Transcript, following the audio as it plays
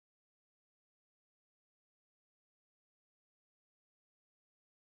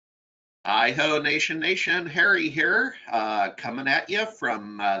Hi-ho, Nation, Harry here, coming at you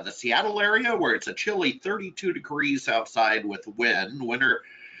from the Seattle area where it's a chilly 32 degrees outside with wind.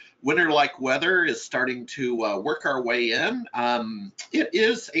 Winter-like weather is starting to work our way in. It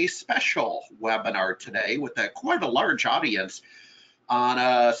is a special webinar today with quite a large audience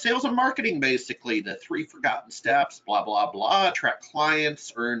on sales and marketing, basically, the 3 forgotten steps, blah, blah, blah, attract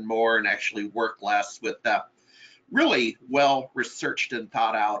clients, earn more, and actually work less with really well researched and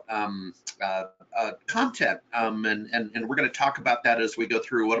thought out content. And we're going to talk about that as we go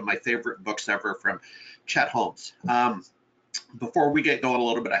through one of my favorite books ever from Chet Holmes. Before we get going, a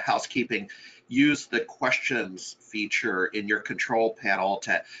little bit of housekeeping. Use the questions feature in your control panel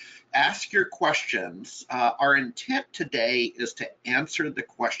to ask your questions. Our intent today is to answer the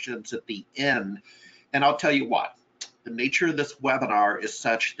questions at the end. And I'll tell you what, the nature of this webinar is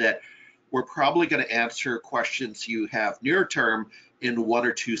such that we're probably going to answer questions you have near term in 1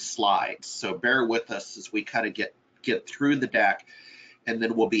 or 2 slides. So bear with us as we kind of get through the deck, and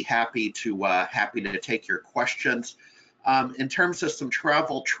then we'll be happy to take your questions. In terms of some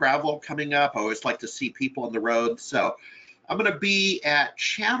travel coming up, I always like to see people on the road. So I'm going to be at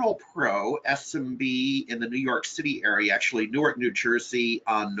Channel Pro SMB in the New York City area, actually Newark, New Jersey,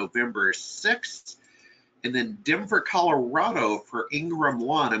 on November 6th. And then Denver, Colorado for Ingram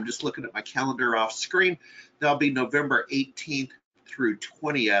 1. I'm just looking at my calendar off screen. That'll be November 18th through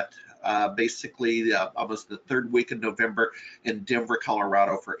 20th, basically almost the 3rd week of November in Denver,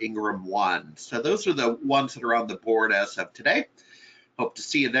 Colorado for Ingram 1. So those are the ones that are on the board as of today. Hope to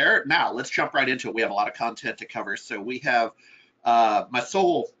see you there. Now let's jump right into it. We have a lot of content to cover. So we have my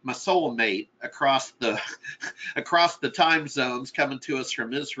soul mate across the time zones coming to us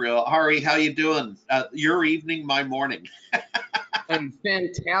from Israel. Ari, how you doing? Your evening, my morning. And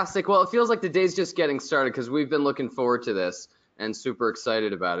fantastic. Well, it feels like the day's just getting started because we've been looking forward to this and super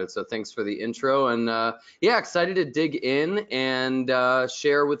excited about it. So thanks for the intro, and yeah, excited to dig in and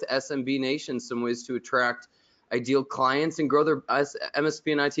share with SMB Nation some ways to attract ideal clients and grow their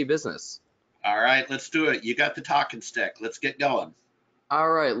MSP and IT business. All right, let's do it. You got the talking stick. Let's get going. All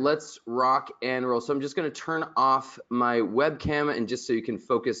right, let's rock and roll. So I'm just going to turn off my webcam, and just so you can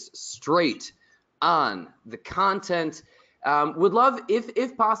focus straight on the content. Would love,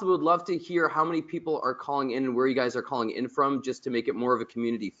 if possible, would love to hear how many people are calling in and where you guys are calling in from, just to make it more of a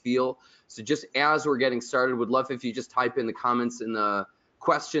community feel. So just as we're getting started, would love if you just type in the comments in the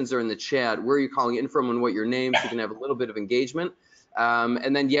questions or in the chat where you're calling in from and what your name, so you can have a little bit of engagement.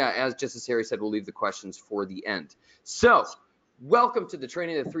 And then, yeah, just as Harry said, we'll leave the questions for the end. So welcome to the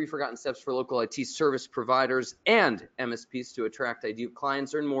training of the 3 forgotten steps for local IT service providers and MSPs to attract ideal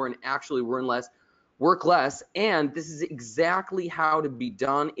clients, earn more, and actually work less. And this is exactly how to be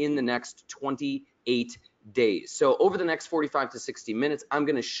done in the next 28 days. So over the next 45 to 60 minutes, I'm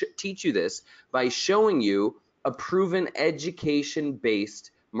going to teach you this by showing you a proven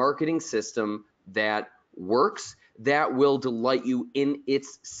education-based marketing system that works, that will delight you in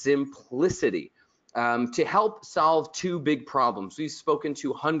its simplicity, to help solve 2 big problems. We've spoken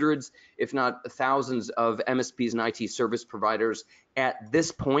to hundreds, if not thousands, of MSPs and IT service providers at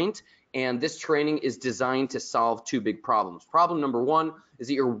this point, and this training is designed to solve 2 big problems. Problem number 1 is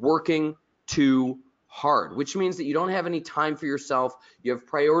that you're working too hard, which means that you don't have any time for yourself. You have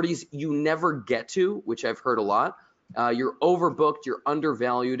priorities you never get to, which I've heard a lot. You're overbooked, you're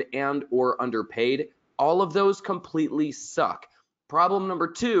undervalued, and or underpaid. All of those completely suck. Problem number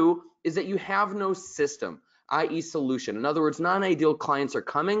 2 is that you have no system, i.e. solution. In other words, non-ideal clients are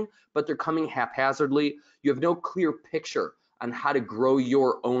coming, but they're coming haphazardly. You have no clear picture on how to grow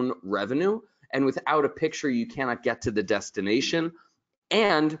your own revenue. And without a picture, you cannot get to the destination.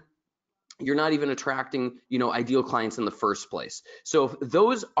 And you're not even attracting, ideal clients in the first place. So if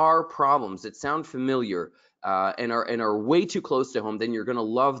those are problems that sound familiar and are way too close to home, then you're going to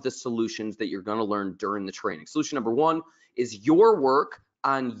love the solutions that you're going to learn during the training. Solution number 1 is your work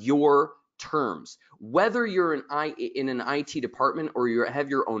on your terms. Whether you're in an IT department or you have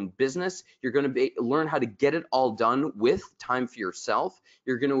your own business, you're going to learn how to get it all done with time for yourself.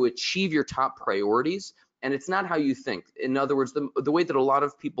 You're going to achieve your top priorities. And it's not how you think. In other words, the way that a lot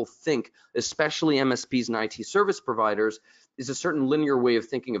of people think, especially MSPs and IT service providers, is a certain linear way of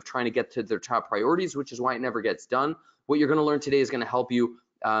thinking of trying to get to their top priorities, which is why it never gets done. What you're going to learn today is going to help you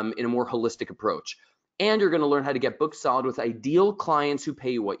in a more holistic approach. And you're going to learn how to get book solid with ideal clients who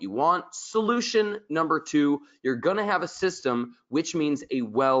pay you what you want. Solution number 2, you're going to have a system, which means a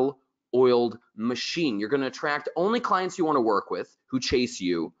well-oiled machine. You're going to attract only clients you want to work with who chase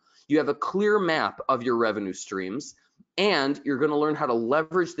you. You have a clear map of your revenue streams, and you're going to learn how to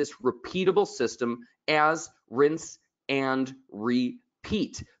leverage this repeatable system as rinse and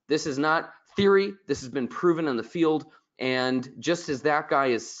repeat. This is not theory. This has been proven in the field. And just as that guy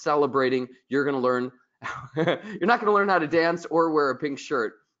is celebrating, you're going to learn. You're not going to learn how to dance or wear a pink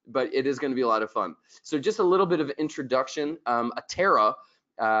shirt, but it is going to be a lot of fun. So just a little bit of introduction. Atera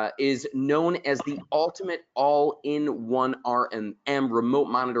is known as the ultimate all-in-one RMM, remote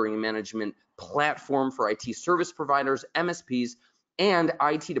monitoring and management platform for IT service providers, MSPs, and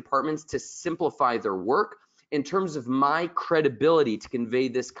IT departments to simplify their work. In terms of my credibility to convey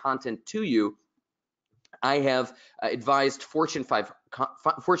this content to you, I have advised Fortune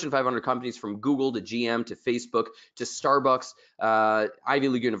 500 companies from Google to GM to Facebook to Starbucks, Ivy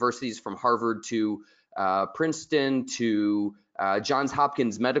League universities from Harvard to Princeton to Johns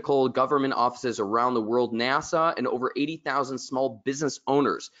Hopkins Medical, government offices around the world, NASA, and over 80,000 small business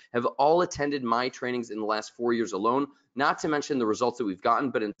owners have all attended my trainings in the last 4 years alone, not to mention the results that we've gotten,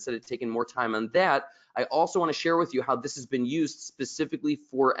 but instead of taking more time on that, I also want to share with you how this has been used specifically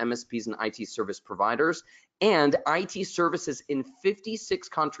for MSPs and IT service providers and IT services in 56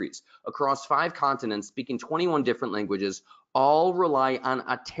 countries across 5 continents, speaking 21 different languages, all rely on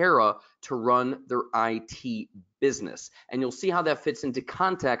Atera to run their IT business. And you'll see how that fits into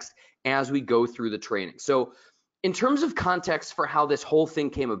context as we go through the training. So in terms of context for how this whole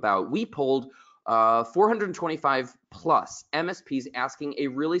thing came about, we polled 425 plus MSPs asking a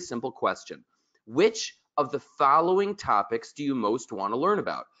really simple question. Which of the following topics do you most want to learn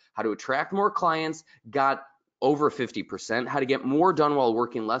about? How to attract more clients got over 50%. How to get more done while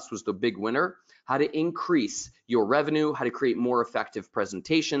working less was the big winner. How to increase your revenue, how to create more effective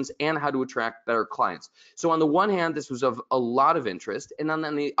presentations, and how to attract better clients. So on the one hand, this was of a lot of interest. And on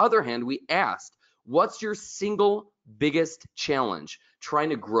the other hand, we asked, what's your single biggest challenge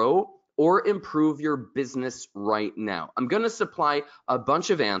trying to grow or improve your business right now? I'm going to supply a bunch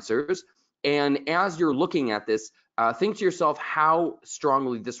of answers. And as you're looking at this, think to yourself how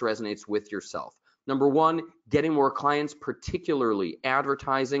strongly this resonates with yourself. Number one, getting more clients, particularly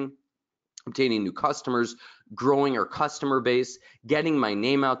advertising, obtaining new customers, growing our customer base, getting my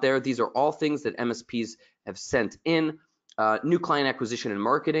name out there. These are all things that MSPs have sent in. New client acquisition and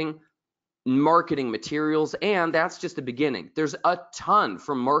marketing materials, and that's just the beginning. There's a ton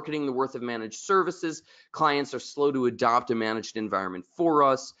from marketing the worth of managed services. Clients are slow to adopt a managed environment for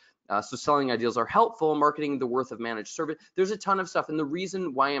us. So selling ideals are helpful, marketing the worth of managed service. There's a ton of stuff. And the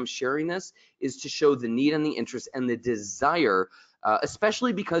reason why I'm sharing this is to show the need and the interest and the desire,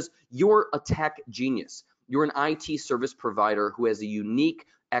 especially because you're a tech genius. You're an IT service provider who has a unique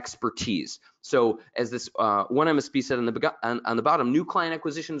expertise. So as this one MSP said on the bottom, new client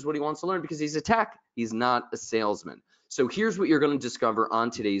acquisition is what he wants to learn because he's a tech. He's not a salesman. So here's what you're going to discover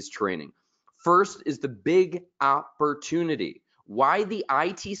on today's training. First is the big opportunity. Why the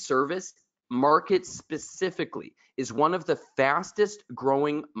IT service market specifically is one of the fastest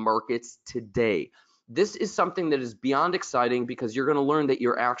growing markets today. This is something that is beyond exciting because you're going to learn that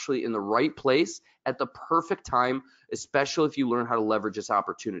you're actually in the right place at the perfect time, especially if you learn how to leverage this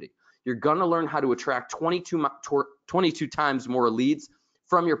opportunity. You're going to learn how to attract 22 times more leads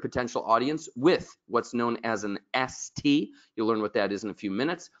from your potential audience with what's known as an ST. You'll learn what that is in a few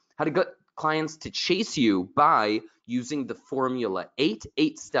minutes. How to get clients to chase you by using the formula 8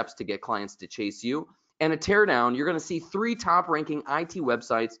 steps to get clients to chase you. And a teardown, you're going to see 3 top ranking IT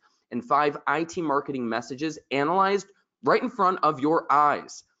websites and 5 IT marketing messages analyzed right in front of your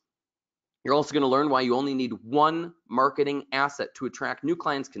eyes. You're also going to learn why you only need 1 marketing asset to attract new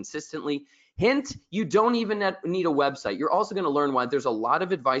clients consistently. Hint, you don't even need a website. You're also going to learn why there's a lot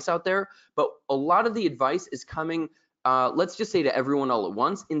of advice out there, but a lot of the advice is coming let's just say to everyone all at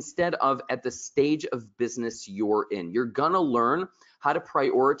once instead of at the stage of business you're in. You're gonna learn how to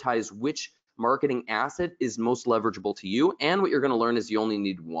prioritize which marketing asset is most leverageable to you, and what you're gonna learn is you only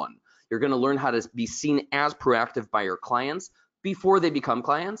need 1. You're gonna learn how to be seen as proactive by your clients before they become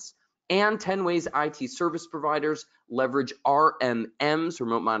clients, and 10 ways IT service providers leverage RMMs,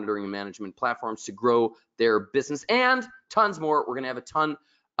 remote monitoring and management platforms, to grow their business, and tons more. We're gonna have a ton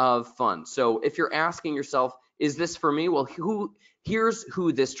of fun. So if you're asking yourself, is this for me? Well, here's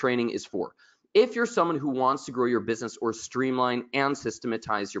who this training is for. If you're someone who wants to grow your business or streamline and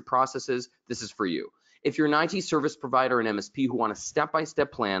systematize your processes, this is for you. If you're an IT service provider and MSP who want a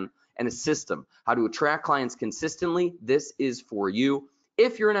step-by-step plan and a system how to attract clients consistently, this is for you.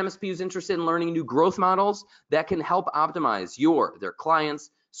 If you're an MSP who's interested in learning new growth models that can help optimize their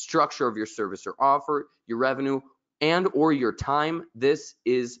clients, structure of your service or offer, your revenue, and or your time, this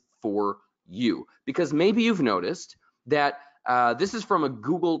is for you. Because maybe you've noticed that this is from a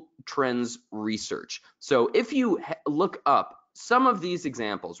Google Trends research. So if you look up some of these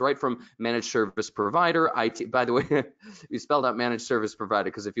examples, right, from managed service provider, IT, by the way, we spelled out managed service provider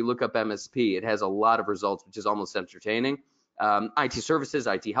because if you look up MSP, it has a lot of results, which is almost entertaining. IT services,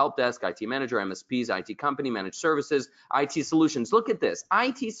 IT help desk, IT manager, MSPs, IT company, managed services, IT solutions. Look at this,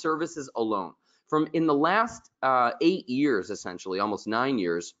 IT services alone. From in the last 8 years, essentially, almost 9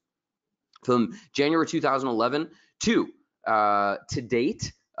 years, from January 2011 to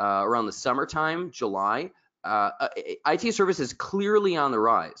date, around the summertime, July, IT services clearly on the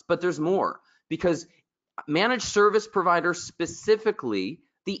rise, but there's more because managed service providers specifically,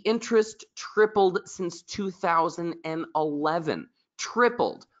 the interest tripled since 2011,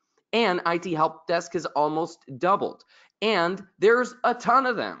 tripled, and IT help desk has almost doubled, and there's a ton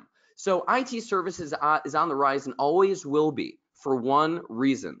of them. So IT services is on the rise and always will be for one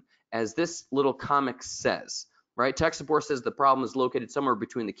reason, as this little comic says, right? Tech support says the problem is located somewhere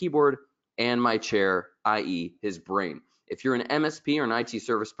between the keyboard and my chair, i.e. his brain. If you're an MSP or an IT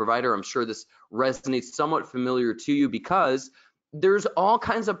service provider, I'm sure this resonates somewhat familiar to you because there's all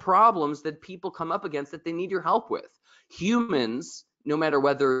kinds of problems that people come up against that they need your help with. Humans, no matter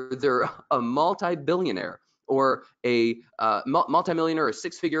whether they're a multi-billionaire or a multi-millionaire, a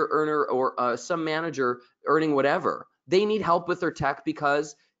six-figure earner, or some manager earning whatever, they need help with their tech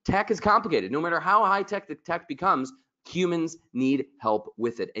because tech is complicated. No matter how high tech the tech becomes, humans need help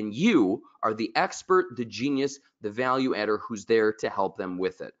with it. And you are the expert, the genius, the value adder who's there to help them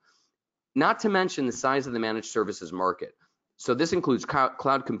with it. Not to mention the size of the managed services market. So this includes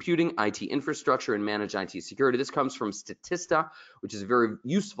cloud computing, IT infrastructure, and managed IT security. This comes from Statista, which is a very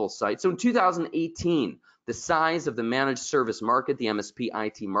useful site. So in 2018, the size of the managed service market, the MSP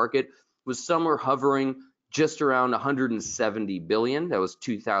IT market, was somewhere hovering just around 170 billion. That was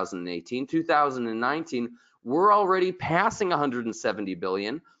 2018. 2019, we're already passing 170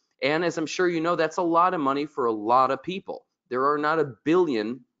 billion. And as I'm sure you know, that's a lot of money for a lot of people. There are not a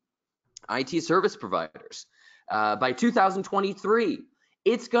billion IT service providers. By 2023,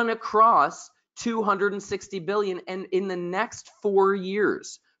 it's going to cross 260 billion. And in the next 4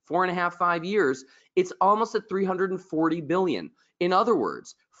 years, 4.5, 5 years, it's almost at 340 billion. In other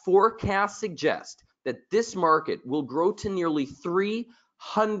words, forecasts suggest that this market will grow to nearly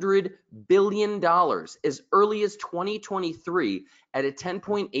 $300 billion as early as 2023 at a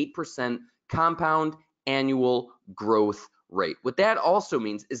 10.8% compound annual growth rate. What that also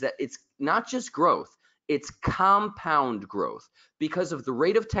means is that it's not just growth, it's compound growth because of the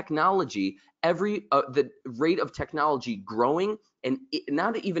rate of technology, the rate of technology growing and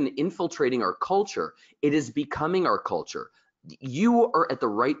not even infiltrating our culture, it is becoming our culture. You are at the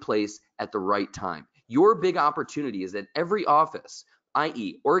right place at the right time. Your big opportunity is that every office,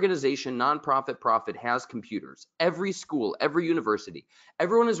 i.e. organization, nonprofit, profit, has computers. Every school, every university,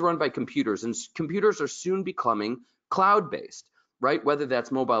 everyone is run by computers, and computers are soon becoming cloud-based, right? Whether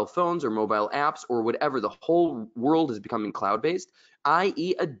that's mobile phones or mobile apps or whatever, the whole world is becoming cloud-based,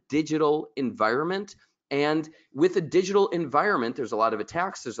 i.e. a digital environment. And with a digital environment, there's a lot of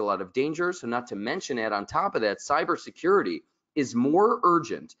attacks, there's a lot of dangers. So not to mention add on top of that, cybersecurity is more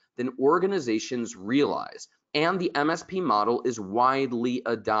urgent than organizations realize. And the MSP model is widely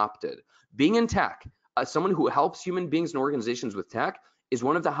adopted. Being in tech, someone who helps human beings and organizations with tech is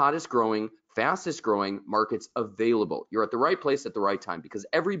one of the hottest growing, fastest growing markets available. You're at the right place at the right time because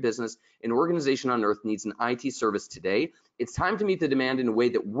every business and organization on earth needs an IT service today. It's time to meet the demand in a way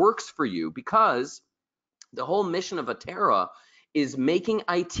that works for you because the whole mission of Atera is making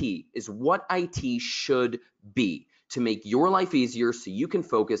IT, is what IT should be to make your life easier so you can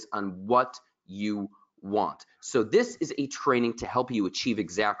focus on what you want. So this is a training to help you achieve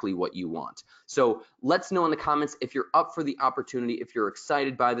exactly what you want. So let's know in the comments if you're up for the opportunity, if you're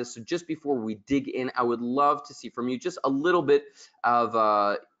excited by this. So just before we dig in, I would love to see from you just a little bit of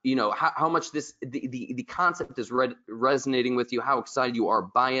how much the concept is resonating with you, how excited you are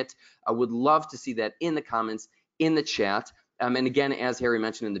by it. I would love to see that in the comments, in the chat. And again, as Harry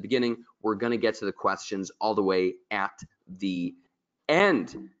mentioned in the beginning, we're going to get to the questions all the way at the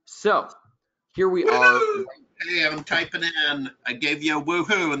end. So here we are. Hey, I'm typing in. I gave you a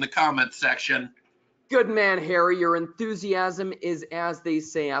woohoo in the comments section. Good man, Harry. Your enthusiasm is, as they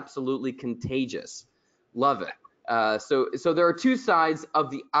say, absolutely contagious. Love it. So there are two sides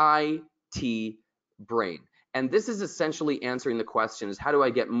of the IT brain. And this is essentially answering the question is how do I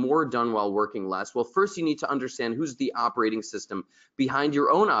get more done while working less? Well, first you need to understand who's the operating system behind your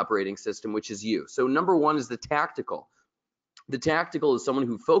own operating system, which is you. So number one is the tactical. The tactical is someone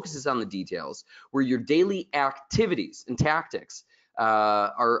who focuses on the details, where your daily activities and tactics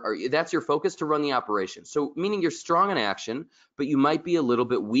that's your focus to run the operation. So meaning you're strong in action, but you might be a little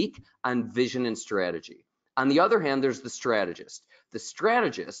bit weak on vision and strategy. On the other hand, there's the strategist. The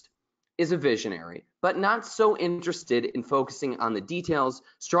strategist is a visionary, but not so interested in focusing on the details,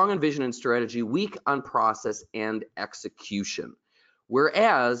 strong on vision and strategy, weak on process and execution.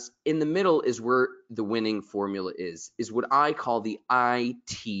 Whereas in the middle is where the winning formula is what I call the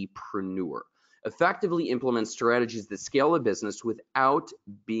IT-preneur. Effectively implement strategies that scale a business without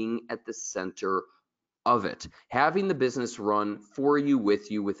being at the center of it, having the business run for you,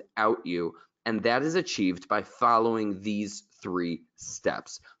 with you, without you. And that is achieved by following these 3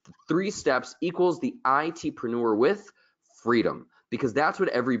 steps. The 3 steps equals the IT-preneur with freedom, because that's what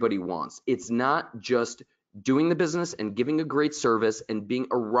everybody wants. It's not just doing the business and giving a great service and being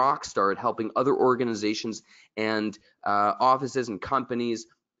a rock star at helping other organizations and offices and companies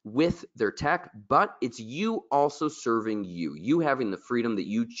with their tech, but it's you also serving you having the freedom that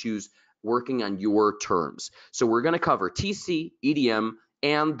you choose, working on your terms. So we're going to cover TC, EDM,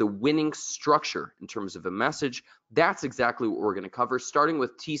 and the winning structure in terms of a message. That's exactly what we're going to cover, starting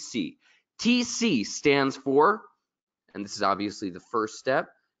with TC. TC stands for, and this is obviously the first step,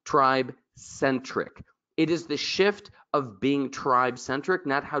 tribe-centric. It is the shift of being tribe-centric,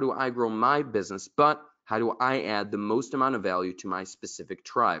 not how do I grow my business, but how do I add the most amount of value to my specific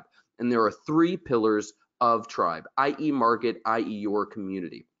tribe? And there are 3 pillars of tribe, i.e. market, i.e. your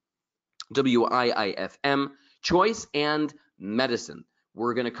community. WIIFM, choice, and medicine.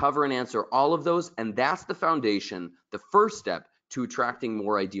 We're going to cover and answer all of those, and that's the foundation, the first step to attracting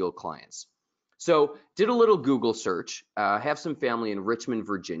more ideal clients. So did a little Google search, have some family in Richmond,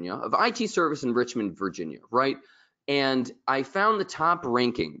 Virginia, of IT service in Richmond, Virginia, right? And I found the top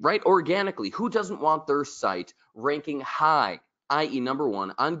ranking, right? Organically, who doesn't want their site ranking high, i.e.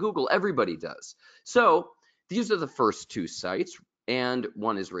 #1 on Google? Everybody does. So these are the first 2 sites, and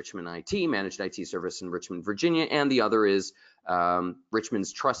one is Richmond IT, managed IT service in Richmond, Virginia, and the other is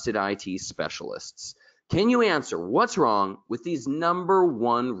Richmond's trusted IT specialists. Can you answer what's wrong with these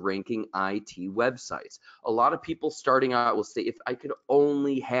 #1 ranking IT websites? A lot of people starting out will say, if I could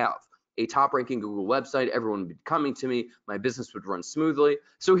only have a top ranking Google website, everyone would be coming to me, my business would run smoothly.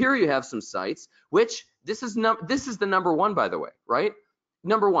 So here you have some sites, which this is the #1, by the way, right?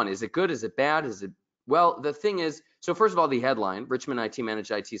 #1, is it good? Is it bad? Is it, well, the thing is, so first of all, the headline, Richmond IT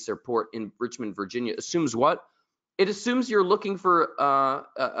managed IT support in Richmond, Virginia, assumes what? It assumes you're looking for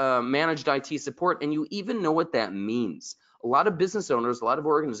managed IT support, and you even know what that means. A lot of business owners, a lot of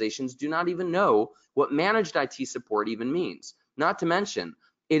organizations do not even know what managed IT support even means. Not to mention,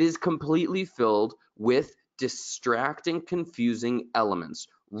 it is completely filled with distracting, confusing elements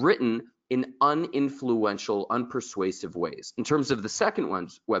written in uninfluential, unpersuasive ways. In terms of the second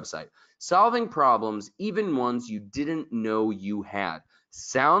one's website, solving problems, even ones you didn't know you had.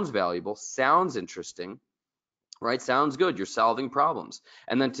 Sounds valuable, sounds interesting, right? Sounds good. You're solving problems.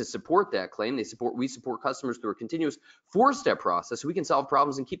 And then to support that claim, we support customers through a continuous 4-step process so we can solve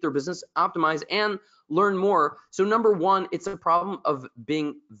problems and keep their business optimized and learn more. So #1, it's a problem of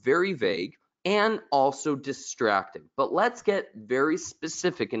being very vague and also distracting. But let's get very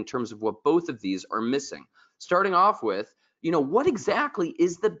specific in terms of what both of these are missing. Starting off with, what exactly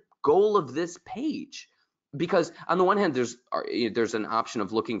is the goal of this page? Because on the one hand, there's an option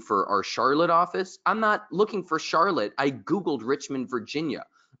of looking for our Charlotte office. I'm not looking for Charlotte. I Googled Richmond, Virginia,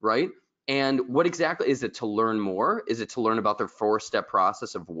 right? And what exactly is it? To learn more? Is it to learn about their 4-step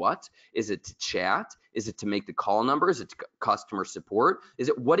process of what? Is it to chat? Is it to make the call number? Is it to customer support?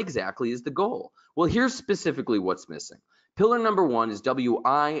 What exactly is the goal? Well, here's specifically what's missing. Pillar #1 is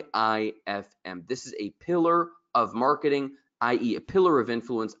WIIFM. This is a pillar of marketing, i.e. a pillar of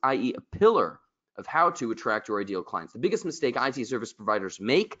influence, i.e. a pillar of how to attract your ideal clients. The biggest mistake IT service providers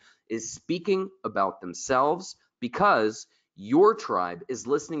make is speaking about themselves, because your tribe is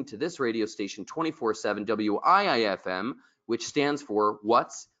listening to this radio station 24/7, WIIFM, which stands for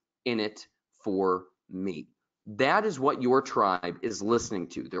What's in It for Me. That is what your tribe is listening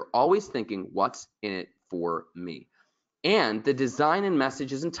to. They're always thinking, what's in it for me? And the design and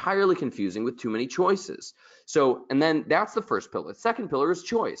message is entirely confusing with too many choices. So, and then that's the first pillar. The second pillar is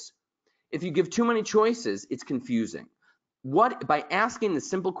choice. If you give too many choices, it's confusing. By asking the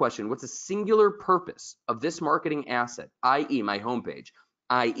simple question, what's the singular purpose of this marketing asset, i.e. my homepage,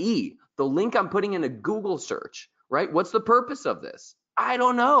 i.e. the link I'm putting in a Google search, right? What's the purpose of this? I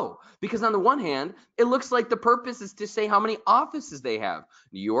don't know, because on the one hand, it looks like the purpose is to say how many offices they have.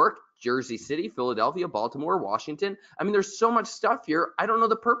 New York, Jersey City, Philadelphia, Baltimore, Washington. I mean, there's so much stuff here. I don't know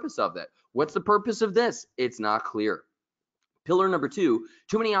the purpose of that. What's the purpose of this? It's not clear. Pillar #2,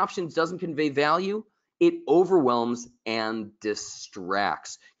 too many options doesn't convey value. It overwhelms and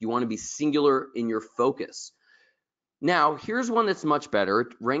distracts. You want to be singular in your focus. Now, here's one that's much better.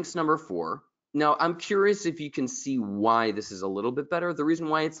 It ranks #4. Now, I'm curious if you can see why this is a little bit better. The reason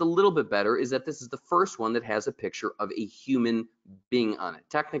why it's a little bit better is that this is the first one that has a picture of a human being on it.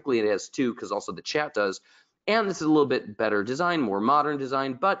 Technically, it has two because also the chat does. And this is a little bit better design, more modern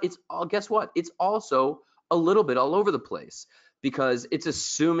design, but it's all, guess what? It's also a little bit all over the place because it's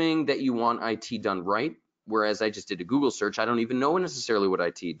assuming that you want IT done right. Whereas I just did a Google search, I don't even know necessarily what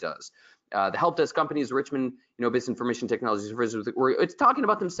IT does. The help desk companies, Richmond, based information technologies, it's talking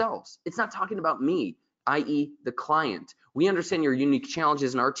about themselves. It's not talking about me, i.e. the client. We understand your unique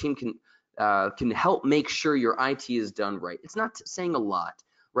challenges and our team can help make sure your IT is done right. It's not saying a lot,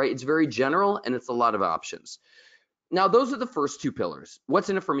 right? It's very general and it's a lot of options. Now, those are the first two pillars. What's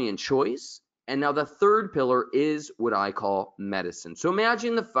in it for me and choice. And now the third pillar is what I call medicine. So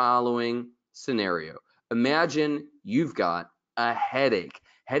imagine the following scenario. Imagine you've got a headache.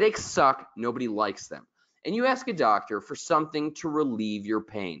 Headaches suck, nobody likes them. And you ask a doctor for something to relieve your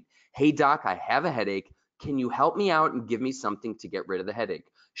pain. Hey doc, I have a headache. Can you help me out and give me something to get rid of the headache?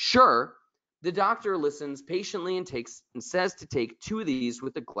 Sure. The doctor listens patiently and says to take 2 of these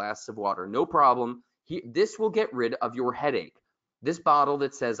with a glass of water. No problem. This will get rid of your headache. This bottle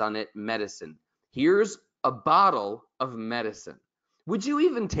that says on it medicine. Here's a bottle of medicine. Would you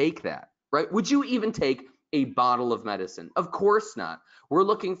even take that, right? Would you even take a bottle of medicine? Of course not. We're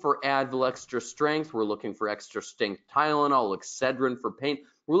looking for Advil extra strength. We're looking for extra strength Tylenol, Excedrin for pain.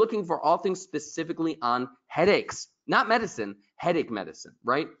 We're looking for all things specifically on headaches, not medicine, headache medicine,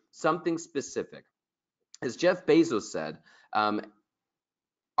 right? Something specific. As Jeff Bezos said,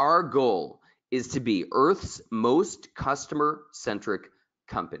 our goal is to be Earth's most customer-centric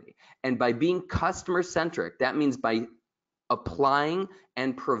company. And by being customer-centric, that means by applying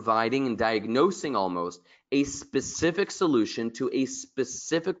and providing and diagnosing almost a specific solution to a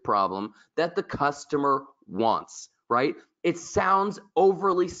specific problem that the customer wants, right? It sounds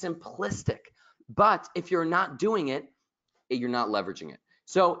overly simplistic, but if you're not doing it, you're not leveraging it.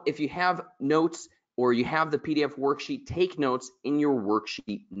 So if you have notes or you have the PDF worksheet, take notes in your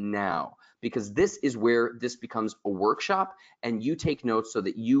worksheet now, because this is where this becomes a workshop and you take notes so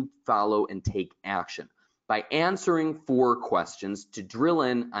that you follow and take action. By answering 4 questions to drill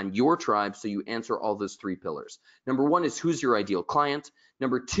in on your tribe so you answer all those 3 pillars. Number 1 is who's your ideal client?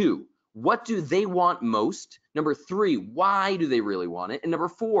 Number 2, what do they want most? Number 3, why do they really want it? And number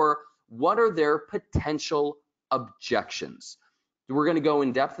 4, what are their potential objections? We're going to go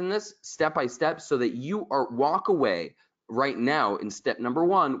in depth in this step by step so that you walk away right now in step number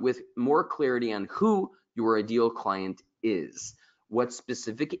 1 with more clarity on who your ideal client is. What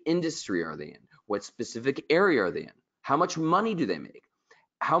specific industry are they in? What specific area are they in? How much money do they make?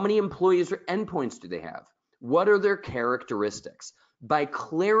 How many employees or endpoints do they have? What are their characteristics? By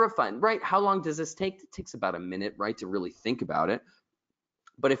clarifying, right, how long does this take? It takes about a minute, right, to really think about it.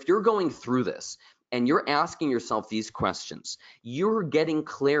 But if you're going through this and you're asking yourself these questions, you're getting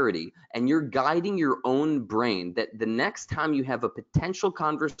clarity and you're guiding your own brain that the next time you have a potential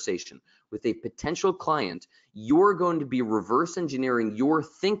conversation with a potential client, you're going to be reverse engineering your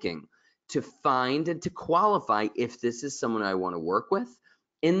thinking to find and to qualify if this is someone I want to work with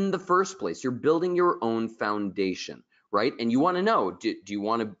in the first place. You're building your own foundation, right? And you want to know, do you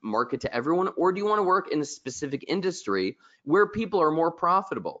want to market to everyone, or do you want to work in a specific industry where people are more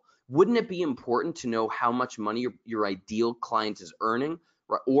profitable? Wouldn't it be important to know how much money your ideal client is earning?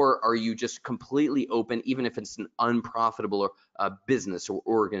 Or are you just completely open, even if it's an unprofitable business or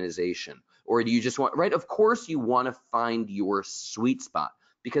organization? Or do you just want, right? Of course you want to find your sweet spot,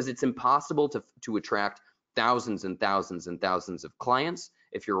 because it's impossible to attract thousands and thousands and thousands of clients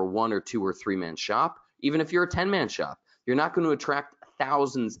if you're a 1 or 2 or 3 man shop. Even if you're a 10-man shop, you're not going to attract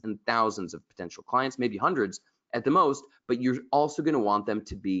thousands and thousands of potential clients, maybe hundreds at the most, but you're also going to want them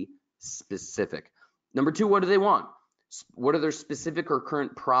to be specific. Number 2, what do they want? What are their specific or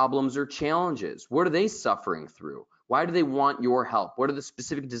current problems or challenges? What are they suffering through? Why do they want your help? What are the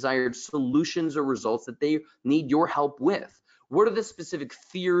specific desired solutions or results that they need your help with? What are the specific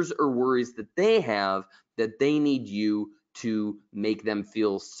fears or worries that they have that they need you to make them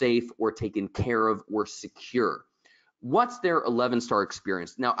feel safe or taken care of or secure? What's their 11-star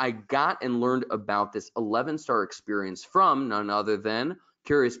experience? Now, I got and learned about this 11-star experience from none other than,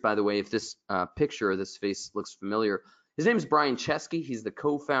 curious by the way, if this picture, this face looks familiar. His name is Brian Chesky. He's the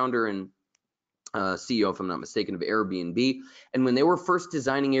co-founder and CEO, if I'm not mistaken, of Airbnb. And when they were first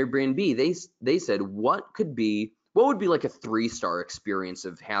designing Airbnb, they said, what would be like a 3-star experience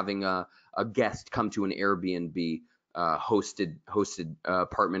of having a guest come to an Airbnb hosted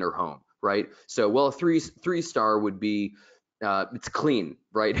apartment or home, right? So, well, a 3-star would be it's clean,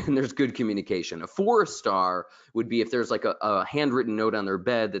 right? And there's good communication. A 4-star would be if there's like a handwritten note on their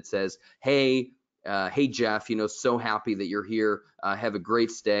bed that says, hey, hey Jeff, so happy that you're here. Have a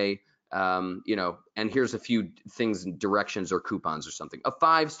great stay. And here's a few things, directions or coupons or something. A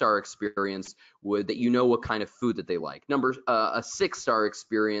 5-star experience would that what kind of food that they like. A 6-star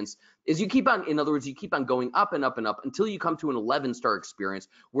experience is in other words, you keep on going up and up and up until you come to an 11-star experience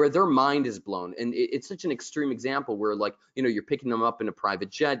where their mind is blown. And it's such an extreme example where you're picking them up in a private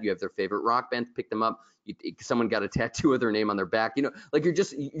jet, you have their favorite rock band, pick them up, someone got a tattoo of their name on their back,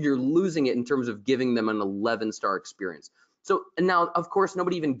 you're losing it in terms of giving them an 11-star experience. So now, of course,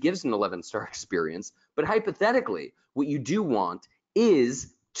 nobody even gives an 11-star experience, but hypothetically, what you do want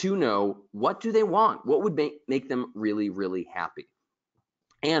is to know, what do they want? What would make them really, really happy?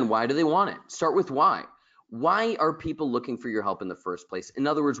 And why do they want it? Start with why. Why are people looking for your help in the first place? In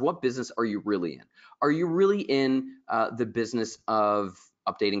other words, what business are you really in? Are you really in the business of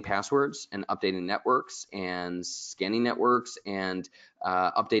updating passwords and updating networks and scanning networks and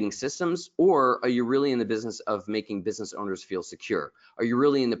updating systems? Or are you really in the business of making business owners feel secure? Are you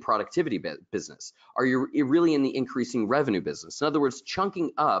really in the productivity business? Are you really in the increasing revenue business? In other words,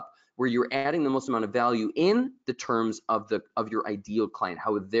 chunking up where you're adding the most amount of value in the terms of your ideal client,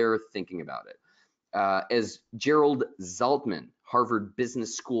 how they're thinking about it. As Gerald Zaltman, Harvard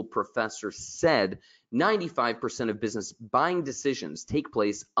Business School professor, said, 95% of business buying decisions take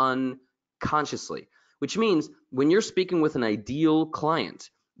place unconsciously, which means when you're speaking with an ideal client,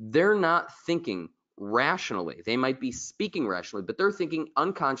 they're not thinking rationally. They might be speaking rationally, but they're thinking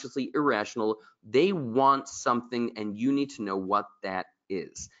unconsciously, irrational. They want something, and you need to know what that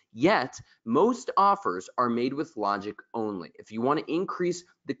is. Yet, most offers are made with logic only. If you want to increase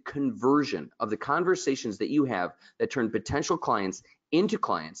the conversion of the conversations that you have that turn potential clients into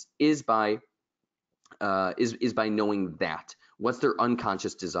clients, is by knowing that. What's their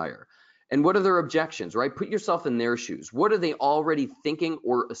unconscious desire? And what are their objections, right? Put yourself in their shoes. What are they already thinking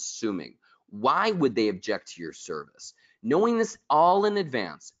or assuming? Why would they object to your service? Knowing this all in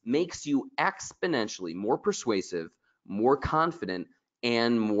advance makes you exponentially more persuasive, more confident,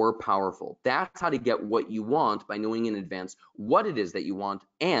 and more powerful. That's how to get what you want, by knowing in advance what it is that you want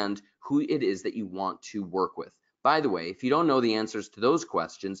and who it is that you want to work with. By the way, if you don't know the answers to those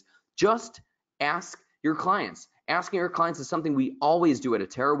questions, just ask your clients. Asking our clients is something we always do at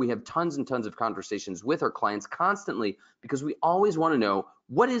Atera. We have tons and tons of conversations with our clients constantly because we always want to know,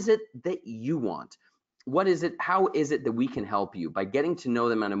 what is it that you want? What is it? How is it that we can help you? By getting to know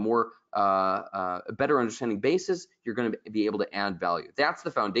them on a more better understanding basis, you're going to be able to add value. That's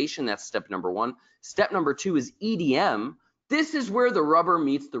the foundation. That's step number 1. Step number 2 is EDM. This is where the rubber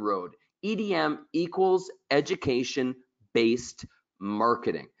meets the road. EDM equals education-based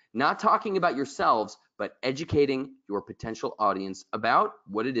marketing. Not talking about yourselves, but educating your potential audience about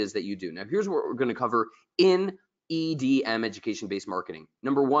what it is that you do. Now, here's what we're going to cover in EDM, education-based marketing.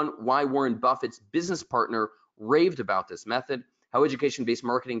 Number 1, why Warren Buffett's business partner raved about this method, how education-based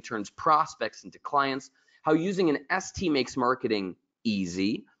marketing turns prospects into clients, how using an ST makes marketing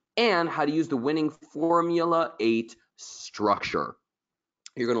easy, and how to use the winning Formula 8 structure.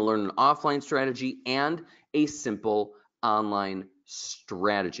 You're going to learn an offline strategy and a simple online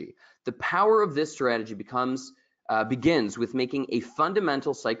strategy. The power of this strategy begins with making a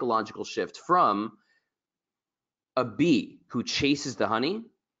fundamental psychological shift from a bee who chases the honey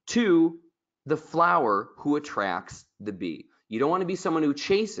to the flower who attracts the bee. You don't want to be someone who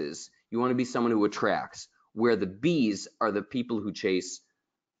chases, you want to be someone who attracts, where the bees are the people who chase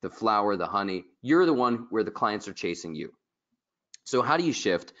the flower, the honey. You're the one where the clients are chasing you. So how do you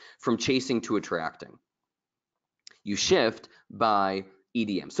shift from chasing to attracting? You shift by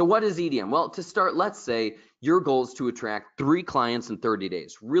EDM. So what is EDM? Well, to start, let's say your goal is to attract 3 clients in 30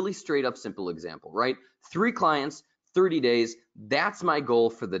 days. Really straight up, simple example, right? 3 clients, 30 days. That's my goal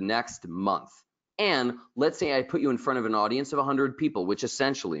for the next month. And let's say I put you in front of an audience of 100 people, which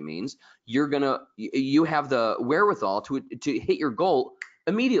essentially means you have the wherewithal to hit your goal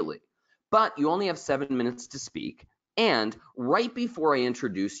immediately. But you only have 7 minutes to speak. And right before I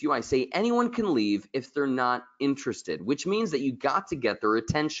introduce you, I say anyone can leave if they're not interested, which means that you got to get their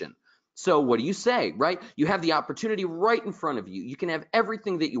attention. So what do you say, right? You have the opportunity right in front of you. You can have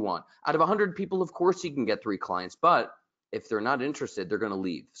everything that you want. Out of 100 people, of course, you can get 3 clients, but if they're not interested, they're going to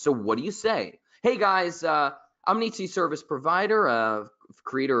leave. So what do you say? Hey guys, I'm an IT service provider,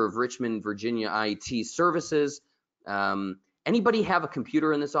 creator of Richmond, Virginia IT services. Anybody have a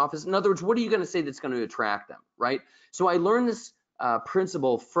computer in this office? In other words, what are you going to say that's going to attract them, right? So I learned this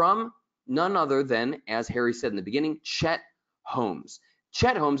principle from none other than, as Harry said in the beginning, Chet Holmes.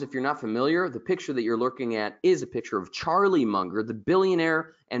 Chet Holmes, if you're not familiar, the picture that you're looking at is a picture of Charlie Munger, the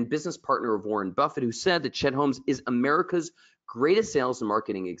billionaire and business partner of Warren Buffett, who said that Chet Holmes is America's greatest sales and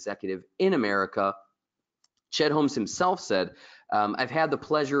marketing executive in America. Chet Holmes himself said, I've had the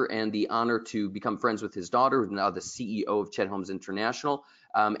pleasure and the honor to become friends with his daughter, who's now the CEO of Chet Holmes International.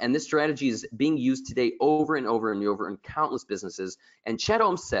 And this strategy is being used today over and over and over in countless businesses. And Chet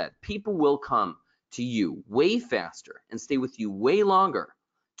Holmes said, people will come to you way faster and stay with you way longer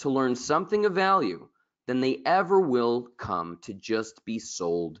to learn something of value than they ever will come to just be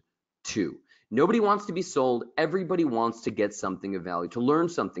sold to. Nobody wants to be sold. Everybody wants to get something of value, to learn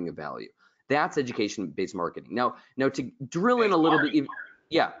something of value. That's education-based marketing. Now to drill in a little bit,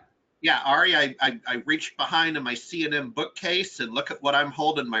 yeah. Yeah, Ari, I reached behind in my C&M bookcase and look at what I'm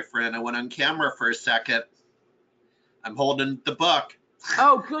holding, my friend. I went on camera for a second. I'm holding the book.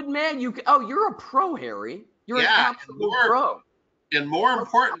 Oh, good man. You're a pro, Harry. You're an absolute pro. And more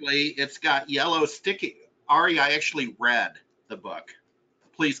importantly, it's got yellow sticky. Ari, I actually read the book.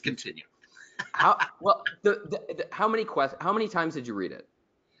 Please continue. How many times did you read it?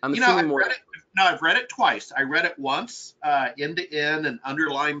 I'm assuming more. I've read it twice. I read it once, end to end and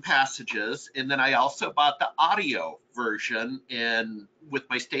underlined passages, and then I also bought the audio version. And with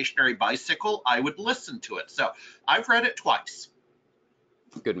my stationary bicycle, I would listen to it. So I've read it twice.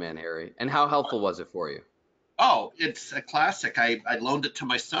 Good man, Harry. And how helpful was it for you? Oh, it's a classic. I loaned it to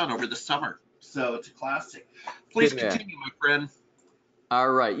my son over the summer, so it's a classic. Please continue, my friend.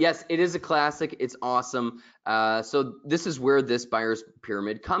 All right. Yes, it is a classic. It's awesome. So this is where this buyer's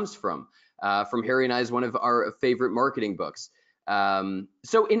pyramid comes from Harry and I, is one of our favorite marketing books.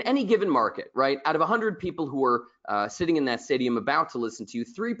 So in any given market, right, out of 100 people who are sitting in that stadium about to listen to you,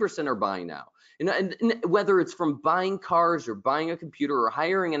 3% are buying now. And whether it's from buying cars or buying a computer or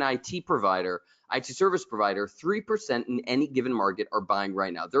hiring an IT service provider, 3% in any given market are buying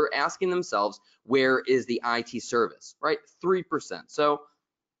right now. They're asking themselves, where is the IT service, right? 3%. So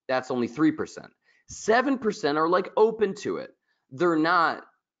that's only 3%. 7% are like open to it. They're not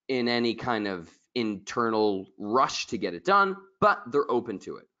in any kind of internal rush to get it done, but they're open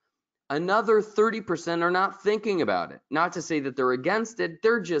to it. Another 30% are not thinking about it. Not to say that they're against it,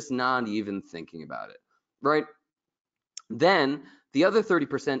 they're just not even thinking about it, right? Then the other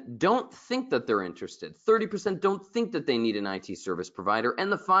 30% don't think that they're interested. 30% don't think that they need an IT service provider. And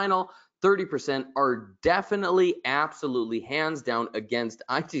the final 30% are definitely, absolutely, hands down against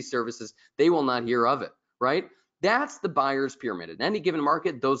IT services. They will not hear of it, right? That's the buyer's pyramid. In any given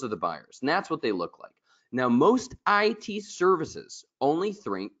market, those are the buyers. And that's what they look like. Now, most IT services only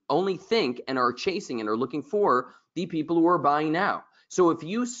think and are chasing and are looking for the people who are buying now. So if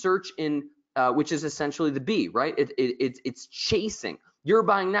you search in, which is essentially the B, right? It's chasing. You're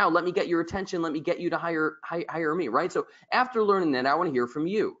buying now. Let me get your attention. Let me get you to hire me, right? So after learning that, I want to hear from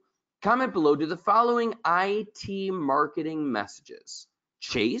you. Comment below, do the following IT marketing messages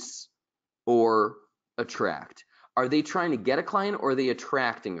chase or attract? Are they trying to get a client or are they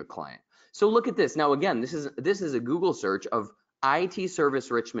attracting a client? So look at this. Now, again, this is a Google search of IT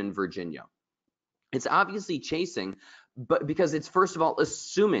service Richmond, Virginia. It's obviously chasing, but because it's first of all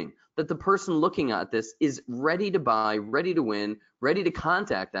assuming that the person looking at this is ready to buy, ready to win, ready to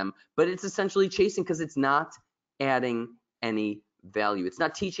contact them, but it's essentially chasing because it's not adding any value. It's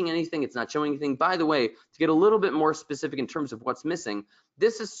not teaching anything. It's not showing anything. By the way, to get a little bit more specific in terms of what's missing,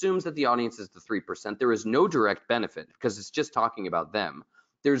 this assumes that the audience is the 3%. There is no direct benefit because it's just talking about them.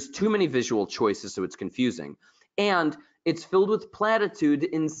 There's too many visual choices, so it's confusing. And it's filled with platitude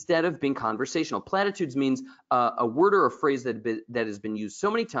instead of being conversational. Platitudes means a word or a phrase that has been used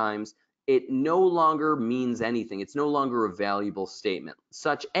so many times, it no longer means anything. It's no longer a valuable statement,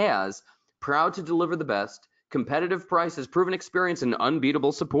 such as proud to deliver the best, competitive prices, proven experience, and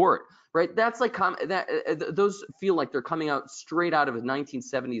unbeatable support, right? That's like those feel like they're coming out straight out of a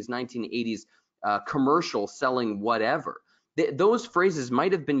 1970s, 1980s commercial selling whatever. Those phrases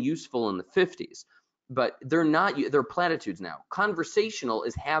might have been useful in the 50s, but they're not. They're platitudes now. Conversational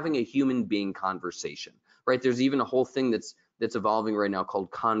is having a human being conversation, right? There's even a whole thing that's evolving right now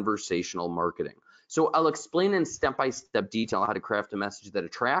called conversational marketing. So I'll explain in step-by-step detail how to craft a message that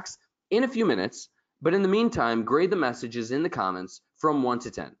attracts in a few minutes. But in the meantime, grade the messages in the comments from 1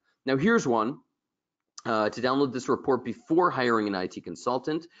 to 10. Now here's one to download this report before hiring an IT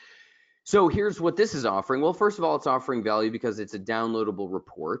consultant. So here's what this is offering. Well, first of all, it's offering value because it's a downloadable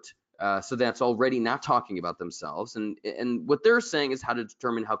report. So that's already not talking about themselves. And what they're saying is how to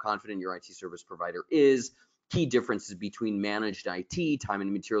determine how confident your IT service provider is, key differences between managed IT, time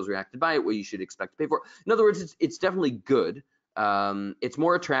and materials reacted by it, what you should expect to pay for. In other words, it's definitely good. It's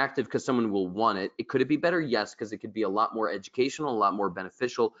more attractive because someone will want it. Could it be better? Yes, because it could be a lot more educational, a lot more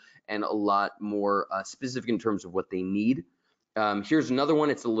beneficial, and a lot more specific in terms of what they need. Here's another one.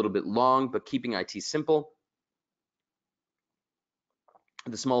 It's a little bit long, but keeping IT simple.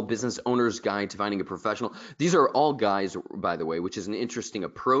 The Small Business Owner's Guide to Finding a Professional. These are all guys, by the way, which is an interesting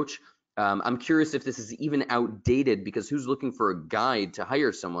approach. I'm curious if this is even outdated, because who's looking for a guide to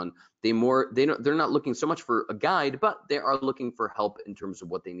hire someone? They're not looking so much for a guide, but they are looking for help in terms of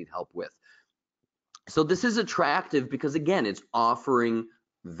what they need help with. So this is attractive because, again, it's offering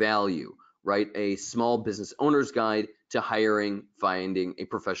value, right? A small business owner's guide to finding a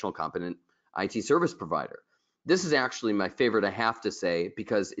professional, competent IT service provider. This is actually my favorite, I have to say,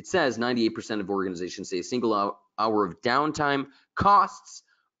 because it says 98% of organizations say a single hour of downtime costs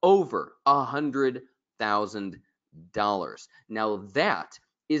over $100,000. Now that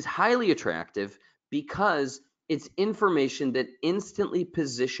is highly attractive because it's information that instantly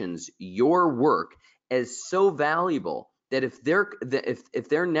positions your work as so valuable that if their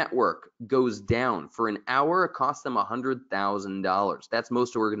network goes down for an hour, it costs them $100,000. That's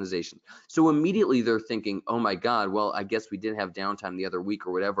most organizations. So immediately they're thinking, oh my God, well, I guess we did have downtime the other week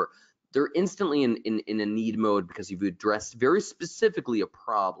or whatever. They're instantly in a need mode because you've addressed very specifically a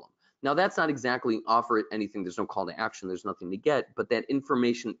problem. Now that's not exactly offer it anything. There's no call to action. There's nothing to get, but that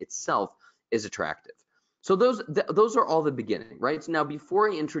information itself is attractive. So those are all the beginning, right? So now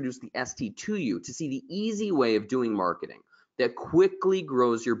before I introduce the ST to you to see the easy way of doing marketing that quickly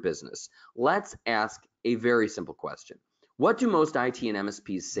grows your business, let's ask a very simple question. What do most IT and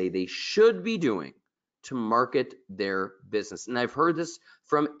MSPs say they should be doing to market their business? And I've heard this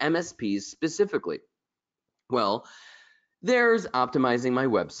from MSPs specifically. Well, there's optimizing my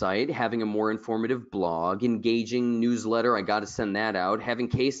website, having a more informative blog, engaging newsletter, I got to send that out, having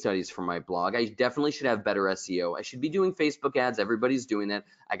case studies for my blog. I definitely should have better SEO. I should be doing Facebook ads. Everybody's doing that.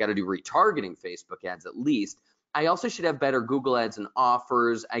 I got to do retargeting Facebook ads at least. I also should have better Google ads and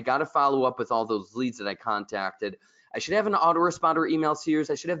offers. I got to follow up with all those leads that I contacted. I should have an autoresponder email series.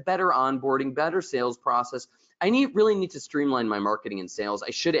 I should have better onboarding, better sales process. I really need to streamline my marketing and sales.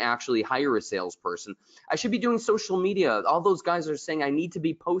 I should actually hire a salesperson. I should be doing social media. All those guys are saying I need to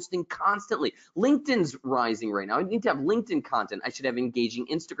be posting constantly. LinkedIn's rising right now. I need to have LinkedIn content. I should have engaging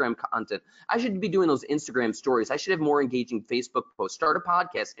Instagram content. I should be doing those Instagram stories. I should have more engaging Facebook posts, start a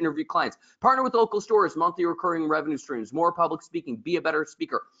podcast, interview clients, partner with local stores, monthly recurring revenue streams, more public speaking, be a better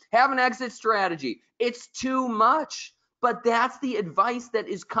speaker, have an exit strategy. It's too much, but that's the advice that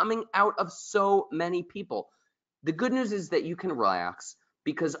is coming out of so many people. The good news is that you can relax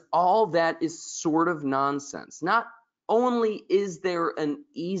because all that is sort of nonsense. Not only is there an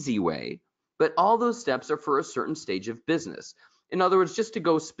easy way, but all those steps are for a certain stage of business. In other words, just to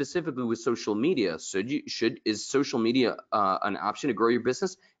go specifically with social media, is social media an option to grow your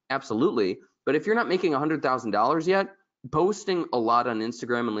business? Absolutely. But if you're not making $100,000 yet, posting a lot on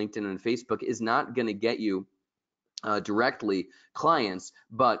Instagram and LinkedIn and Facebook is not going to get you directly clients,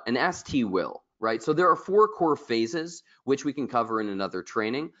 but an ST will. Right? So there are 4 core phases, which we can cover in another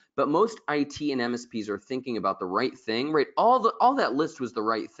training, but most IT and MSPs are thinking about the right thing, right? All that list was the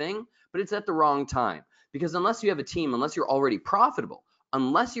right thing, but it's at the wrong time. Because unless you have a team, unless you're already profitable,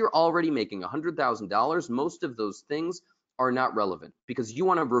 unless you're already making $100,000, most of those things are not relevant because you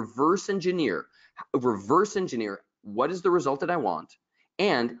want to reverse engineer what is the result that I want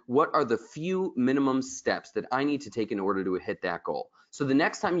and what are the few minimum steps that I need to take in order to hit that goal. So the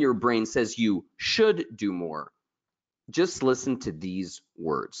next time your brain says you should do more, just listen to these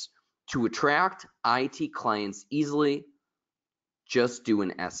words. To attract IT clients easily, just do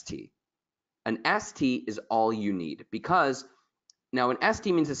an ST. An ST is all you need because now an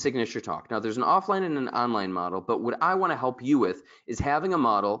ST means a signature talk. Now there's an offline and an online model, but what I want to help you with is having a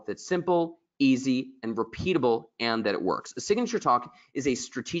model that's simple, easy, and repeatable, and that it works. A signature talk is a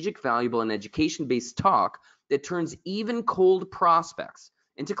strategic, valuable, and education-based talk that turns even cold prospects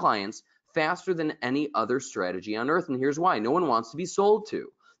into clients faster than any other strategy on earth. And here's why. No one wants to be sold to.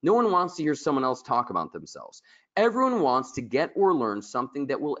 No one wants to hear someone else talk about themselves. Everyone wants to get or learn something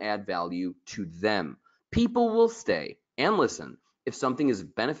that will add value to them. People will stay and listen if something is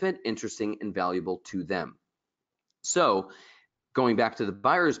of benefit, interesting, and valuable to them. So going back to the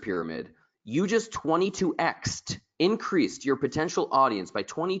buyer's pyramid, you just 22x'd, increased your potential audience by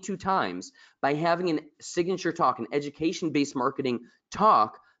 22 times by having a signature talk, an education-based marketing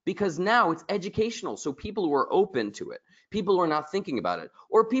talk, because now it's educational. So people who are open to it, people who are not thinking about it,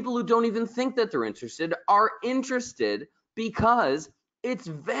 or people who don't even think that they're interested are interested because it's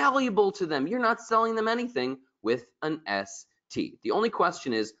valuable to them. You're not selling them anything with an ST. The only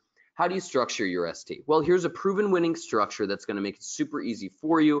question is, how do you structure your ST? Well, here's a proven winning structure that's going to make it super easy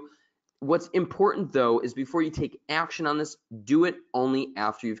for you. What's important though is before you take action on this, do it only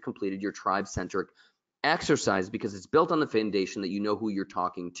after you've completed your tribe-centric exercise, because it's built on the foundation that you know who you're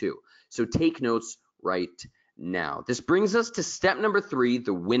talking to. So take notes right now. This brings us to step number 3,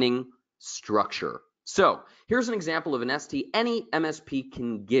 the winning structure. So here's an example of an ST any MSP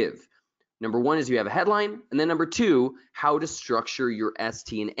can give. Number 1 is you have a headline, and then number 2, how to structure your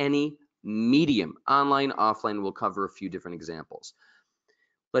ST in any medium. Online, offline, we'll cover a few different examples.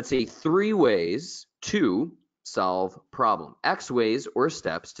 Let's say 3 ways to solve problem. X ways or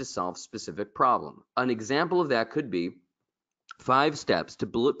steps to solve specific problem. An example of that could be 5 steps to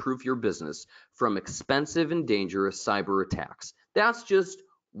bulletproof your business from expensive and dangerous cyber attacks. That's just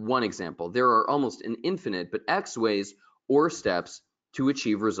one example. There are almost an infinite, but X ways or steps to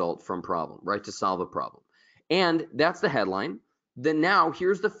achieve result from problem, right? To solve a problem. And that's the headline. Then now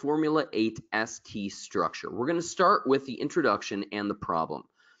here's the Formula 8 ST structure. We're going to start with the introduction and the problem.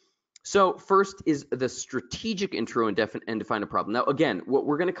 So first is the strategic intro and define a problem. Now, again, what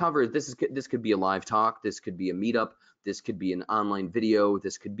we're going to cover is this could be a live talk, this could be a meetup, this could be an online video,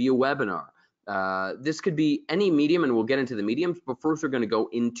 this could be a webinar, this could be any medium, and we'll get into the mediums. But first, we're going to go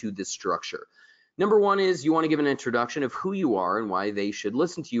into this structure. Number 1 is you want to give an introduction of who you are and why they should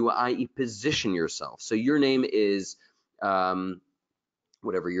listen to you, i.e., position yourself. So your name is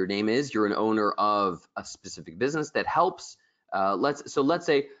whatever your name is. You're an owner of a specific business that helps. Let's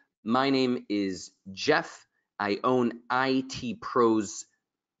say my name is Jeff. I own IT Pros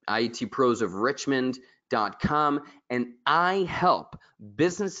of Richmond.com, and I help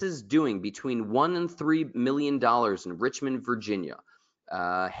businesses doing between $1 and $3 million in Richmond, Virginia,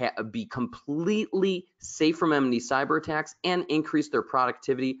 be completely safe from any cyber attacks and increase their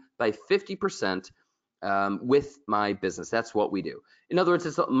productivity by 50% with my business. That's what we do. In other words,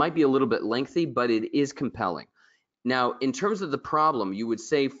 it might be a little bit lengthy, but it is compelling. Now, in terms of the problem, you would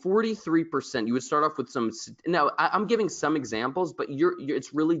say 43%, you would start off with some, now I'm giving some examples, but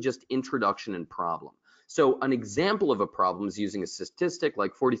it's really just introduction and problem. So an example of a problem is using a statistic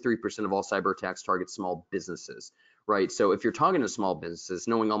like 43% of all cyber attacks target small businesses, right? So if you're talking to small businesses,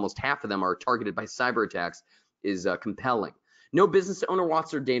 knowing almost half of them are targeted by cyber attacks is compelling. No business owner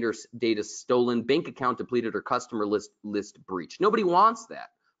wants their data stolen, bank account depleted, or customer list breached. Nobody wants that,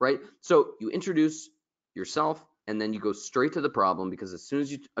 right? So you introduce yourself, and then you go straight to the problem, because as soon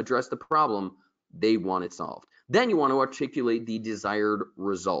as you address the problem, they want it solved. Then you want to articulate the desired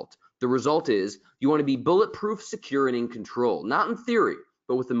result. The result is you want to be bulletproof, secure, and in control, not in theory,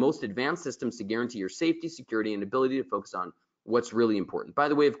 but with the most advanced systems to guarantee your safety, security, and ability to focus on what's really important. By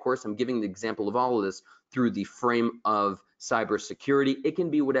the way, of course, I'm giving the example of all of this through the frame of cybersecurity. It can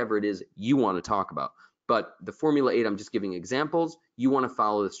be whatever it is you want to talk about. But the Formula 8, I'm just giving examples. You want to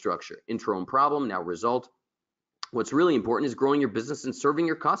follow the structure. Intro and problem, now result. What's really important is growing your business and serving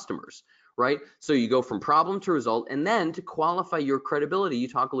your customers, right? So you go from problem to result, and then to qualify your credibility, you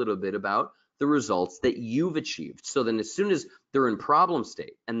talk a little bit about the results that you've achieved. So then as soon as they're in problem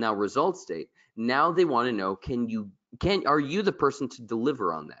state and now result state, now they want to know, are you the person to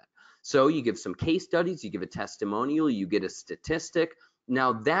deliver on that? So you give some case studies, you give a testimonial, you get a statistic.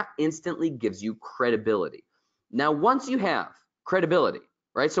 Now that instantly gives you credibility. Now, once you have credibility,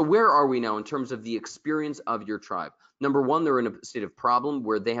 right? So where are we now in terms of the experience of your tribe? Number 1, they're in a state of problem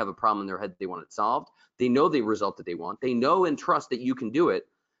where they have a problem in their head they want it solved. They know the result that they want. They know and trust that you can do it.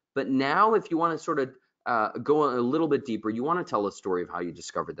 But now if you want to sort of go a little bit deeper, you want to tell a story of how you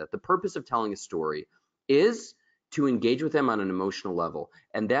discovered that. The purpose of telling a story is to engage with them on an emotional level.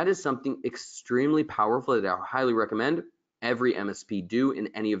 And that is something extremely powerful that I highly recommend every MSP do in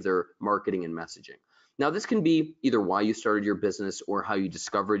any of their marketing and messaging. Now, this can be either why you started your business or how you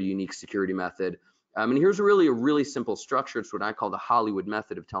discovered a unique security method. And here's a really simple structure. It's what I call the Hollywood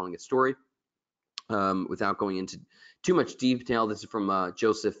method of telling a story. Without going into too much detail, this is from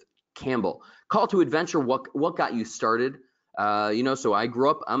Joseph Campbell. Call to adventure, what got you started? So I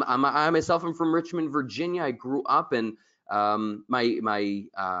grew up, I myself am from Richmond, Virginia. I grew up, and my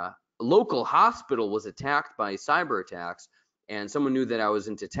local hospital was attacked by cyber attacks, and someone knew that I was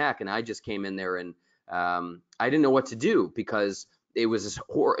into tech, and I just came in there, and I didn't know what to do because it was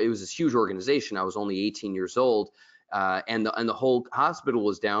this huge organization. I was only 18 years old, and the whole hospital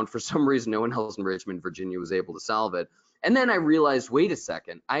was down. For some reason, no one else in Richmond, Virginia was able to solve it. And then I realized, wait a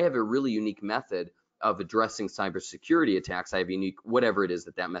second, I have a really unique method of addressing cybersecurity attacks. I have unique, whatever it is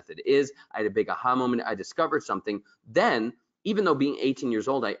that method is. I had a big aha moment. I discovered something. Then, even though being 18 years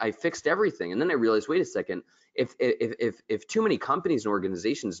old, I fixed everything. And then I realized, wait a second, if too many companies and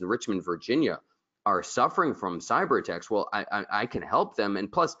organizations in Richmond, Virginia are suffering from cyber attacks, well, I can help them.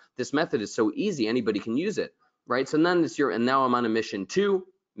 And plus, this method is so easy, anybody can use it, right? So then this year, and now I'm on a mission to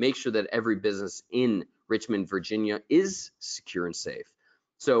make sure that every business in Richmond, Virginia is secure and safe.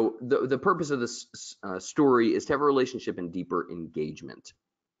 So the purpose of this story is to have a relationship and deeper engagement.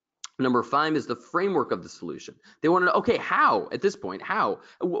 Number 5 is the framework of the solution. They want to know, okay, how at this point, how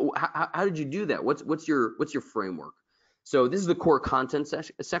did you do that? What's your framework? So this is the core content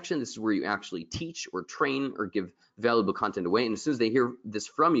section. This is where you actually teach or train or give valuable content away. And as soon as they hear this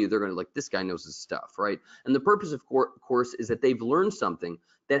from you, they're going to like, this guy knows his stuff, right? And the purpose of course is that they've learned something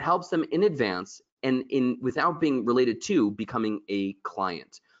that helps them in advance and without being related to becoming a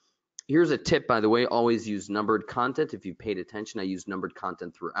client. Here's a tip, by the way, always use numbered content. If you paid attention, I use numbered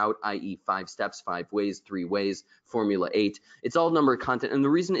content throughout, i.e. 5 steps, 5 ways, 3 ways, formula 8. It's all numbered content. And the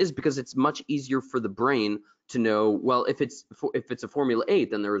reason is because it's much easier for the brain to know, well, if it's a formula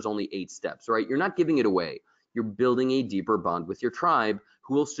 8, then there is only 8 steps, right? You're not giving it away. You're building a deeper bond with your tribe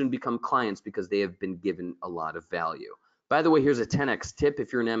who will soon become clients because they have been given a lot of value. By the way, here's a 10x tip.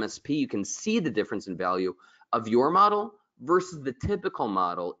 If you're an MSP, you can see the difference in value of your model versus the typical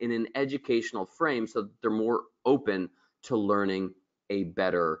model in an educational frame, so that they're more open to learning a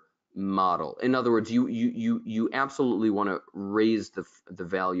better model. In other words, you absolutely want to raise the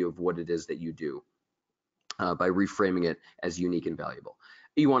value of what it is that you do by reframing it as unique and valuable.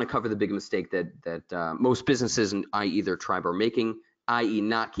 You want to cover the big mistake that most businesses, i.e. their tribe, are making, i.e.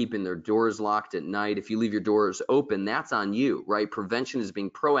 not keeping their doors locked at night. If you leave your doors open, that's on you, right? Prevention is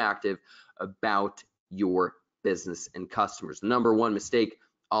being proactive about your business and customers. The number 1 mistake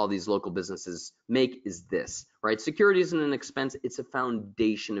all these local businesses make is this, right? Security isn't an expense, it's a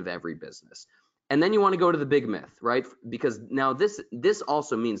foundation of every business. And then you want to go to the big myth, right? Because now this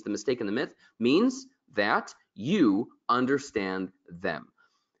also means, the mistake and the myth means that you understand them.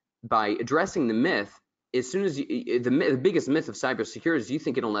 By addressing the myth, as soon as the biggest myth of cybersecurity is you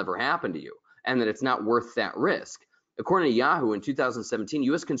think it'll never happen to you and that it's not worth that risk. According to Yahoo, in 2017,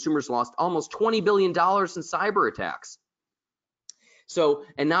 U.S. consumers lost almost $20 billion in cyber attacks. So,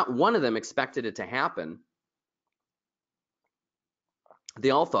 and not one of them expected it to happen.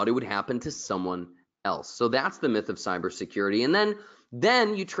 They all thought it would happen to someone else. So that's the myth of cybersecurity. And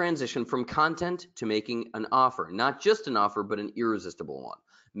then you transition from content to making an offer, not just an offer, but an irresistible one.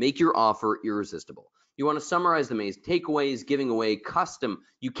 Make your offer irresistible. You want to summarize the main takeaways, giving away custom.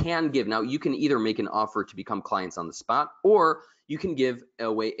 You can give. Now, you can either make an offer to become clients on the spot, or you can give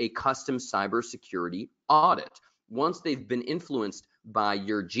away a custom cybersecurity audit. Once they've been influenced by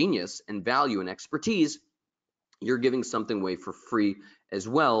your genius and value and expertise, you're giving something away for free as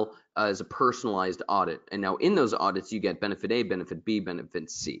well as a personalized audit. And now in those audits, you get benefit A, benefit B, benefit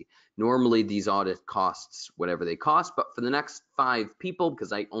C. Normally these audit costs whatever they cost, but for the next 5 people,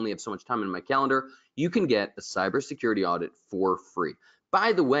 because I only have so much time in my calendar, you can get a cybersecurity audit for free.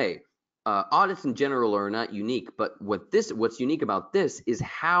 By the way, audits in general are not unique, but what's unique about this is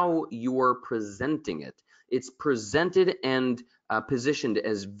how you're presenting it. It's presented and positioned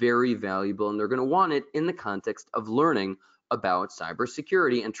as very valuable, and they're going to want it in the context of learning about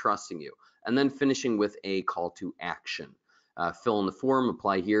cybersecurity and trusting you. And then finishing with a call to action. Fill in the form,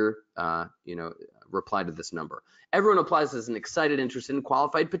 apply here, reply to this number. Everyone applies as an excited, interested, and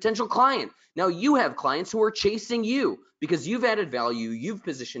qualified potential client. Now you have clients who are chasing you because you've added value, you've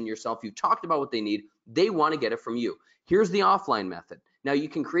positioned yourself, you've talked about what they need, they want to get it from you. Here's the offline method. Now you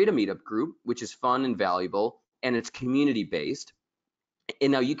can create a meetup group, which is fun and valuable, and it's community-based.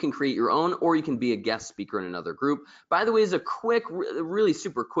 And now you can create your own, or you can be a guest speaker in another group. By the way, is a quick, really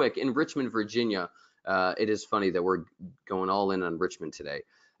super quick, in Richmond, Virginia. It is funny that we're going all in on Richmond today.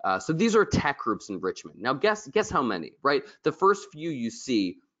 So these are tech groups in Richmond. Now guess how many, right? The first few you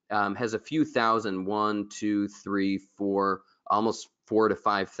see has a few thousand, 1, 2, 3, 4, almost 4,000 to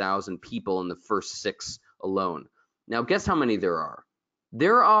 5,000 people in the first 6 alone. Now guess how many there are?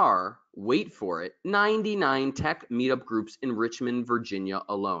 There are, wait for it, 99 tech meetup groups in Richmond, Virginia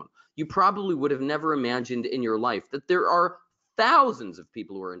alone. You probably would have never imagined in your life that there are thousands of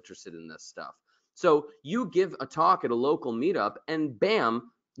people who are interested in this stuff. So you give a talk at a local meetup and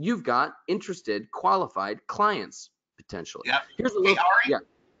bam, you've got interested, qualified clients potentially. Yeah. Here's a look. Hey, Ari?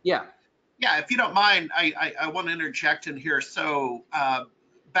 Yeah. Yeah, if you don't mind, I want to interject in here. So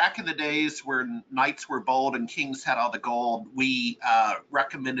back in the days where knights were bold and kings had all the gold, we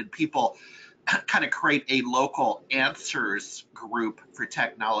recommended people kind of create a local answers group for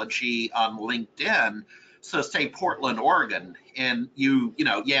technology on LinkedIn. So say Portland, Oregon, and you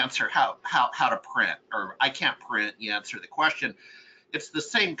answer how to print, or I can't print, you answer the question. it's the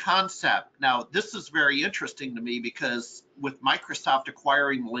same concept. Now, this is very interesting to me because with Microsoft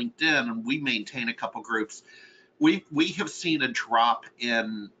acquiring LinkedIn, and we maintain a couple groups, we have seen a drop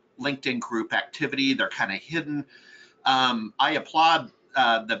in LinkedIn group activity. They're kind of hidden. I applaud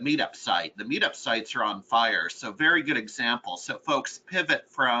the meetup site. The meetup sites are on fire. So very good example. So folks pivot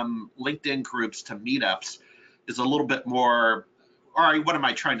from LinkedIn groups to meetups is a little bit more, or what am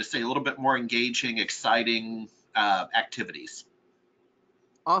I trying to say? A little bit more engaging, exciting activities.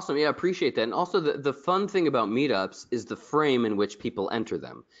 Awesome. Yeah, appreciate that. And also the fun thing about meetups is the frame in which people enter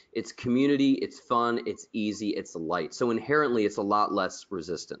them. It's community, it's fun, it's easy, it's light. So inherently, it's a lot less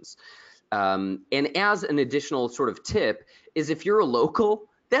resistance. And as an additional sort of tip is if you're a local,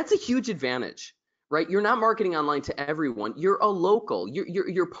 that's a huge advantage, right? You're not marketing online to everyone. You're a local.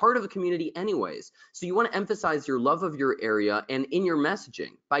 You're part of a community anyways. So you want to emphasize your love of your area and in your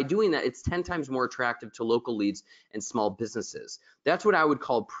messaging. By doing that, it's 10 times more attractive to local leads and small businesses. That's what I would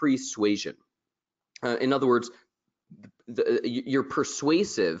call persuasion. In other words, you're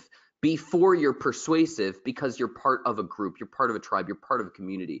persuasive before you're persuasive because you're part of a group, you're part of a tribe, you're part of a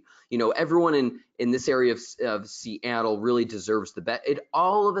community. You know, everyone in this area of Seattle really deserves the best. It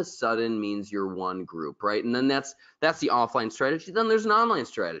all of a sudden means you're one group, right? And then that's the offline strategy. Then there's an online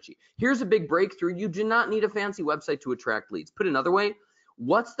strategy. Here's a big breakthrough. You do not need a fancy website to attract leads. Put another way,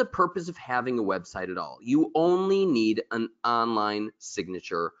 what's the purpose of having a website at all? You only need an online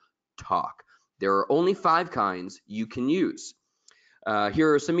signature talk. There are only 5 kinds you can use.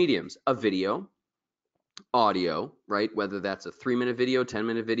 Here are some mediums: a video, audio, right? Whether that's a 3-minute video,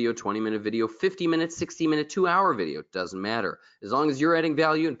 10-minute video, 20-minute video, 50-minute, 60-minute, 2-hour video, doesn't matter. As long as you're adding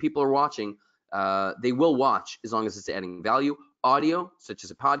value and people are watching, they will watch as long as it's adding value. Audio, such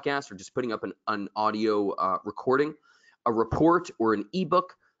as a podcast or just putting up an audio recording, a report or an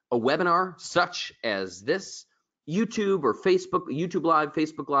ebook, a webinar such as this, YouTube or Facebook, YouTube Live,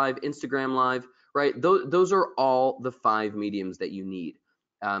 Facebook Live, Instagram Live, right? Those are all the 5 mediums that you need.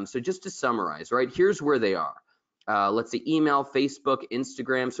 So just to summarize, right, here's where they are. Let's say email, Facebook,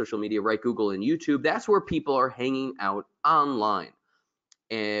 Instagram, social media, right, Google and YouTube. That's where people are hanging out online.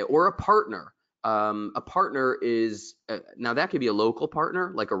 Or a partner. A partner is, now that could be a local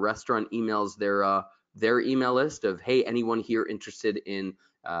partner, like a restaurant emails their email list of, hey, anyone here interested in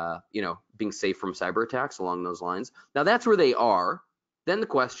being safe from cyber attacks, along those lines. Now that's where they are. Then the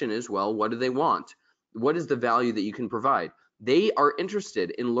question is, well, what do they want? What is the value that you can provide? They are interested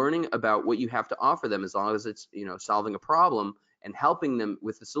in learning about what you have to offer them, as long as it's, solving a problem and helping them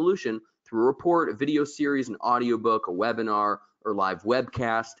with the solution through a report, a video series, an audiobook, a webinar, or live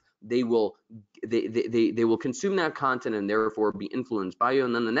webcast. They will consume that content and therefore be influenced by you.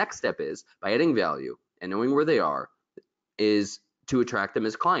 And then the next step is, by adding value and knowing where they are, is to attract them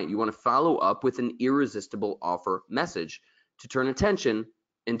as client. You want to follow up with an irresistible offer message to turn attention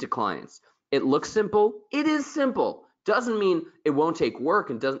into clients. It looks simple. It is simple. Doesn't mean it won't take work,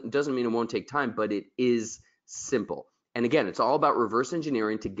 and doesn't mean it won't take time, but it is simple. And again, it's all about reverse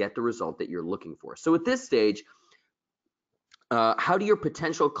engineering to get the result that you're looking for. So at this stage, how do your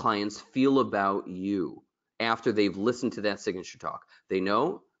potential clients feel about you after they've listened to that signature talk? They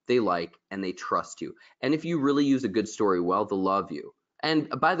know, they like, and they trust you. And if you really use a good story well, they'll love you. And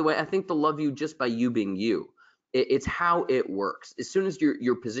by the way, I think they'll love you just by you being you. It's how it works. As soon as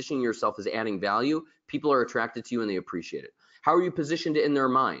you're positioning yourself as adding value, people are attracted to you and they appreciate it. How are you positioned in their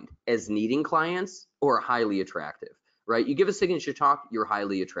mind? As needing clients or highly attractive, right? You give a signature talk, you're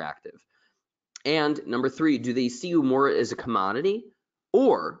highly attractive. And number 3, do they see you more as a commodity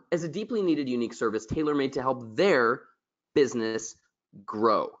or as a deeply needed unique service tailor-made to help their business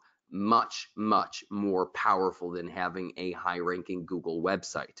grow? Much, much more powerful than having a high-ranking Google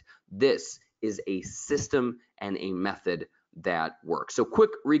website. This is a system and a method that works. So quick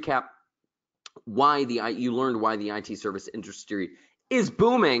recap, you learned why the IT service industry is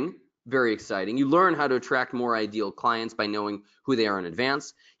booming. Very exciting. You learn how to attract more ideal clients by knowing who they are in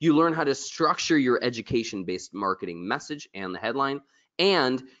advance. You learn how to structure your education-based marketing message and the headline.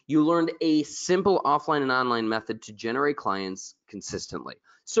 And you learned a simple offline and online method to generate clients consistently.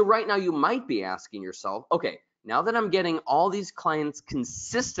 So right now you might be asking yourself, okay, now that I'm getting all these clients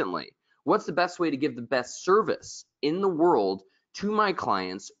consistently, what's the best way to give the best service in the world to my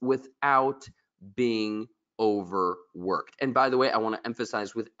clients without being overworked? And by the way, I want to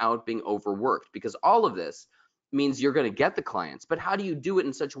emphasize without being overworked, because all of this means you're going to get the clients, but how do you do it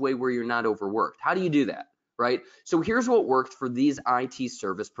in such a way where you're not overworked? How do you do that, right? So here's what worked for these IT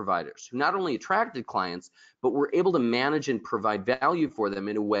service providers who not only attracted clients, but were able to manage and provide value for them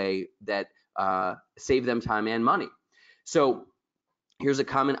in a way that saved them time and money. So Here's a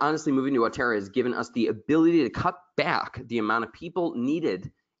comment. Honestly, moving to Atera has given us the ability to cut back the amount of people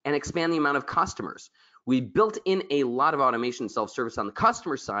needed and expand the amount of customers. We built in a lot of automation self-service on the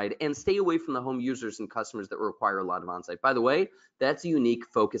customer side and stay away from the home users and customers that require a lot of on-site. By the way, that's a unique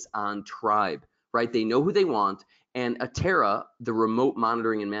focus on Tribe, right? They know who they want, and Atera, the remote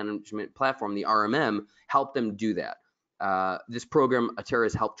monitoring and management platform, the RMM, helped them do that. This program, Atera,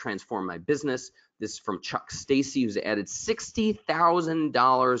 has helped transform my business. This is from Chuck Stacy, who's added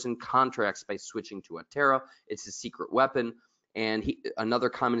 $60,000 in contracts by switching to Atera. It's a secret weapon. And another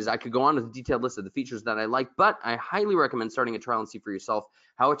comment is, I could go on with a detailed list of the features that I like, but I highly recommend starting a trial and see for yourself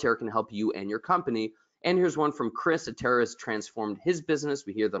how Atera can help you and your company. And here's one from Chris. Atera has transformed his business.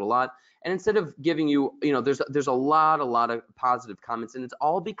 We hear that a lot. And instead of giving you, there's a lot of positive comments, and it's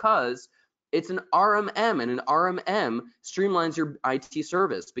all because it's an RMM, and an RMM streamlines your IT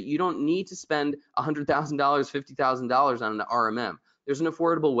service, but you don't need to spend $100,000, $50,000 on an RMM. There's an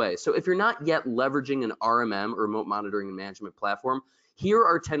affordable way. So if you're not yet leveraging an RMM, or remote monitoring and management platform, here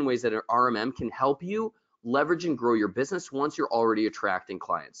are 10 ways that an RMM can help you leverage and grow your business once you're already attracting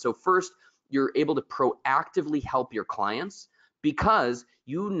clients. So first, you're able to proactively help your clients because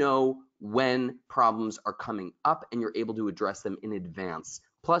you know when problems are coming up and you're able to address them in advance.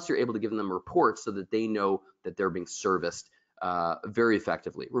 Plus, you're able to give them reports so that they know that they're being serviced very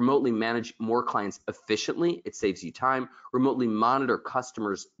effectively. Remotely manage more clients efficiently. It saves you time. Remotely monitor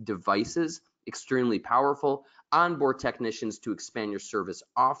customers' devices. Extremely powerful. Onboard technicians to expand your service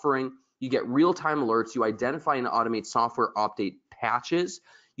offering. You get real-time alerts. You identify and automate software update patches.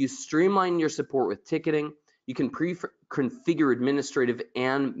 You streamline your support with ticketing. You can pre-configure administrative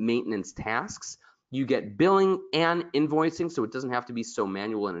and maintenance tasks. You get billing and invoicing, so it doesn't have to be so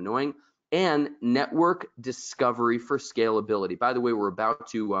manual and annoying. And network discovery for scalability. By the way, we're about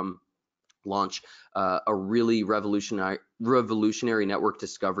to launch a really revolutionary network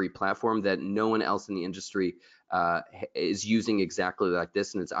discovery platform that no one else in the industry is using exactly like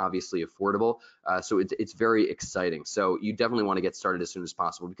this, and it's obviously affordable. So it's very exciting. So you definitely want to get started as soon as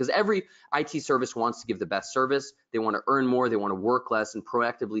possible, because every IT service wants to give the best service. They want to earn more, they want to work less, and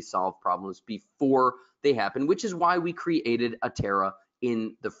proactively solve problems before they happen, which is why we created Atera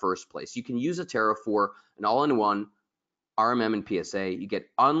in the first place. You can use Atera for an all-in-one RMM and PSA. You get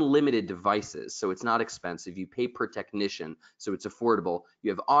unlimited devices, so it's not expensive. You pay per technician, so it's affordable.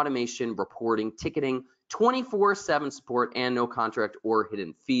 You have automation, reporting, ticketing, 24/7 support, and no contract or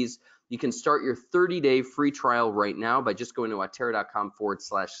hidden fees. You can start your 30-day free trial right now by just going to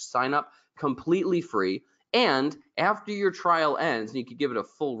atera.com/signup, completely free. And after your trial ends, and you could give it a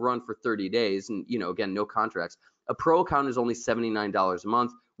full run for 30 days, and again, no contracts, a pro account is only $79 a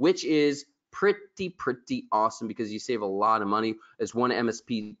month, which is pretty awesome because you save a lot of money. As one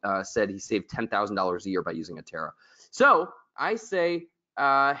MSP said, he saved $10,000 a year by using Atera. So I say,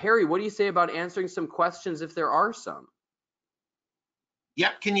 Harry, what do you say about answering some questions if there are some?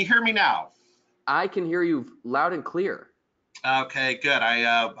 Yep, can you hear me now? I can hear you loud and clear. Okay, good.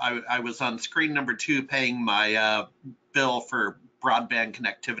 I was on screen number 2 paying my bill for broadband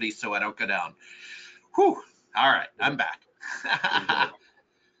connectivity so I don't go down. Whew. All right, I'm back.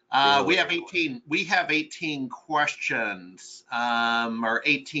 We have 18 questions, or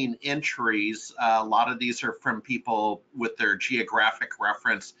 18 entries. A lot of these are from people with their geographic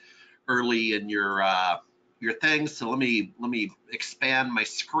reference early in your thing. So let me expand my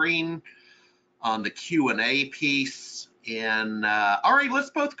screen on the Q&A piece. And all right, let's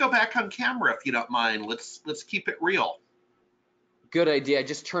both go back on camera if you don't mind. Let's keep it real. Good idea. I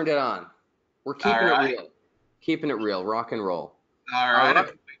just turned it on. We're keeping it real. Keeping it real. Rock and roll. All right.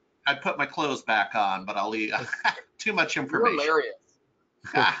 I put my clothes back on, but I'll leave too much information. You're hilarious.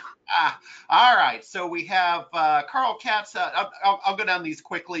 All right, so we have Carl Katz. I'll go down these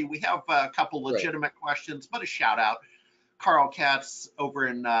quickly. We have a couple legitimate questions, but a shout out. Carl Katz over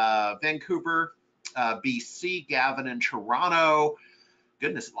in Vancouver, BC, Gavin in Toronto.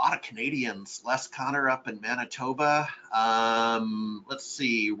 Goodness, a lot of Canadians. Les Connor up in Manitoba. Let's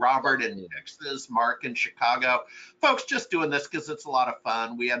see, Robert in Texas, Mark in Chicago. Folks, just doing this because it's a lot of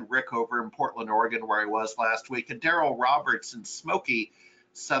fun. We had Rick over in Portland, Oregon, where I was last week, and Daryl Roberts in Smoky,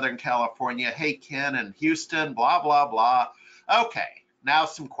 Southern California. Hey, Ken in Houston, blah, blah, blah. Okay, now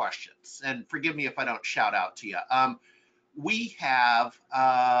some questions, and forgive me if I don't shout out to you. We have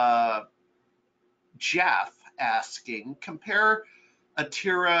Jeff asking, compare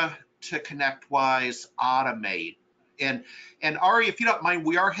Atera to ConnectWise Automate. And Ari, if you don't mind,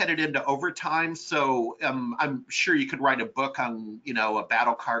 we are headed into overtime, so I'm sure you could write a book on, a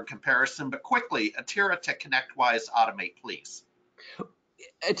battle card comparison, but quickly, Atera to ConnectWise Automate, please.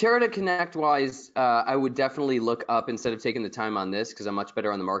 Atera to Connect wise, I would definitely look up, instead of taking the time on this because I'm much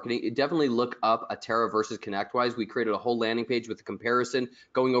better on the marketing, definitely look up Atera versus Connect wise. We created a whole landing page with a comparison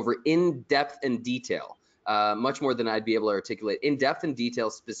going over in depth and detail, much more than I'd be able to articulate, in depth and detail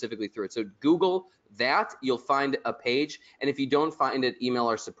specifically through it. So Google that, you'll find a page. And if you don't find it, email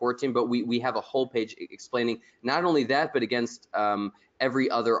our support team. But we have a whole page explaining not only that, but against every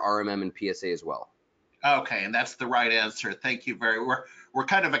other RMM and PSA as well. Okay, and that's the right answer. Thank you very. We're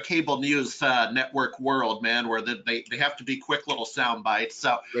kind of a cable news network world, man, where they have to be quick little sound bites.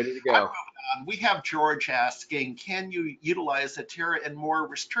 So ready to go. we have George asking, can you utilize Atera in more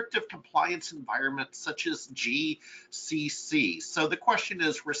restrictive compliance environments such as GCC? So the question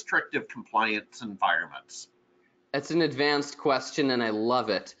is restrictive compliance environments. That's an advanced question, and I love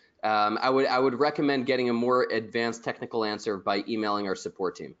it. I would recommend getting a more advanced technical answer by emailing our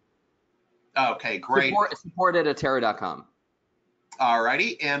support team. Okay, great. Support at atera.com. All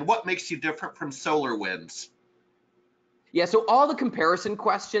righty. And what makes you different from SolarWinds? Yeah, so all the comparison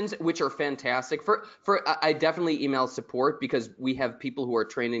questions, which are fantastic, I definitely email support because we have people who are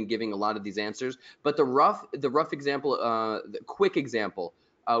trained in giving a lot of these answers. But the rough example, the quick example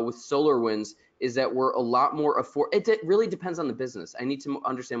with SolarWinds is that we're a lot more it really depends on the business. I need to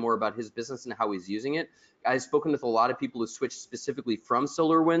understand more about his business and how he's using it. I've spoken with a lot of people who switched specifically from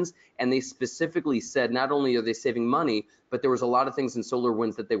SolarWinds, and they specifically said not only are they saving money, but there was a lot of things in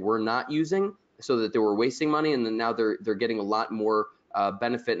SolarWinds that they were not using, so that they were wasting money, and then now they're getting a lot more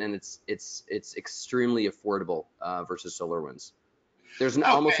benefit, and it's extremely affordable versus SolarWinds. There's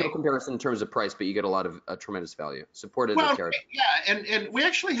almost no comparison in terms of price, but you get a lot of tremendous value. Supported. Well, yeah, and we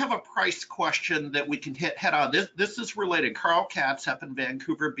actually have a price question that we can hit head on. This is related. Carl Katz up in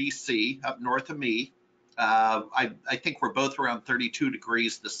Vancouver, BC, up north of me. I think we're both around 32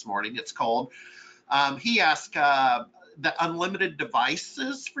 degrees this morning. It's cold. He asked the unlimited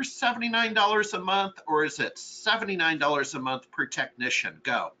devices for $79 a month, or is it $79 a month per technician?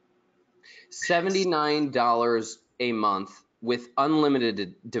 Go. $79 a month with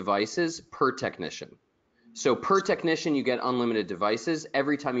unlimited devices per technician. So per technician, you get unlimited devices.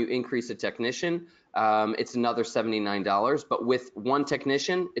 Every time you increase a technician, it's another $79. But with one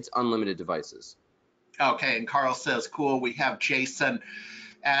technician, it's unlimited devices. Okay, and Carl says, cool. We have Jason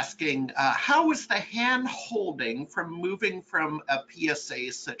asking, how is the hand holding from moving from a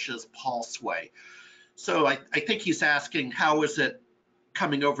PSA such as Pulseway? So I think he's asking, how is it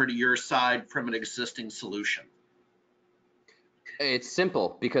coming over to your side from an existing solution? It's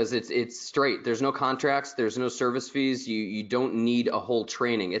simple because it's straight. There's no contracts. There's no service fees. You don't need a whole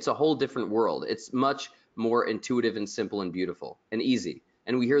training. It's a whole different world. It's much more intuitive and simple and beautiful and easy.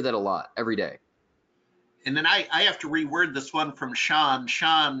 And we hear that a lot every day. And then I have to reword this one from Sean.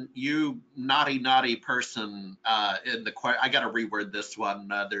 Sean, you naughty person. I got to reword this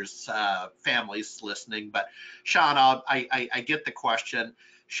one. There's families listening, but Sean, I get the question.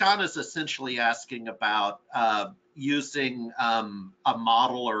 Sean is essentially asking about using a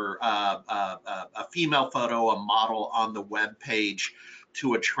model or a female photo, a model on the web page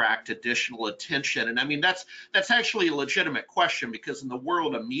to attract additional attention. And I mean, that's actually a legitimate question, because in the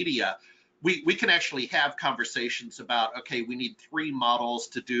world of media, we can actually have conversations about, okay, we need 3 models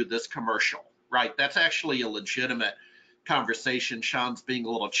to do this commercial, right? That's actually a legitimate conversation. Sean's being a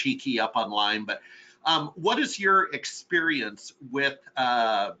little cheeky up online, but what is your experience with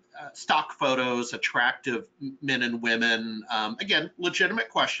stock photos, attractive men and women? Again, legitimate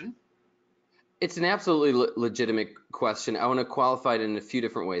question. It's an absolutely legitimate question. I want to qualify it in a few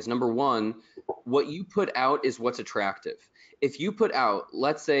different ways. Number one, what you put out is what's attractive. If you put out,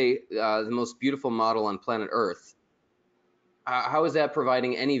 let's say, the most beautiful model on planet Earth, how is that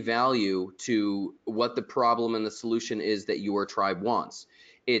providing any value to what the problem and the solution is that your tribe wants?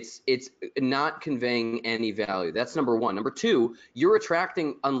 It's not conveying any value. That's number one. Number two, you're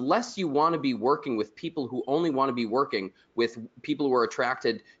attracting, unless you want to be working with people who only want to be working with people who are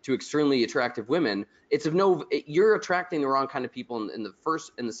attracted to extremely attractive women, you're attracting the wrong kind of people in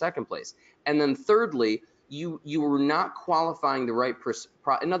the second place. And then thirdly, you are not qualifying the right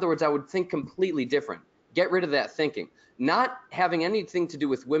in other words, I would think completely different. Get rid of that thinking. Not having anything to do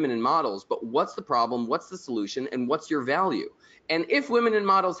with women and models, but what's the problem, what's the solution, and what's your value? And if women and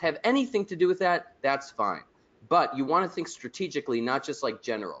models have anything to do with that, that's fine. But you want to think strategically, not just like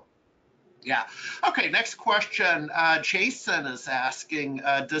general. Yeah. Okay, next question. Jason is asking,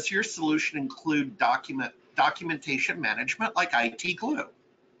 does your solution include documentation management like IT Glue?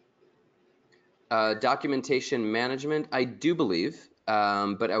 Documentation management, I do believe,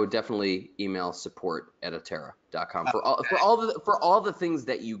 but I would definitely email support at atera.com for all the things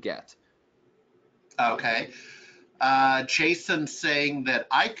that you get. Okay. Jason saying that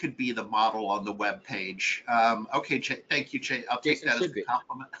I could be the model on the web page. Okay, thank you, Jay. I'll take Jason that as should a be.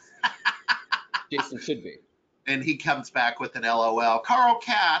 compliment. Jason should be. And he comes back with an LOL. Carl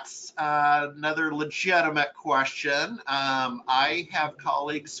Katz, another legitimate question. I have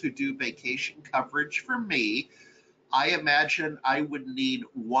colleagues who do vacation coverage for me. I imagine I would need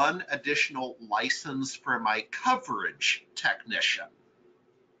one additional license for my coverage technician.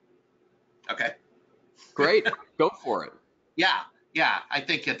 Okay. Great. Go for it. Yeah. I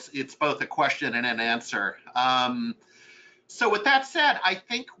think it's both a question and an answer. So with that said, I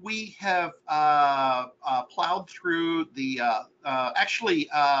think we have plowed through the. Actually,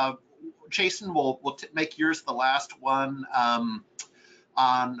 Jason, we'll make yours the last one on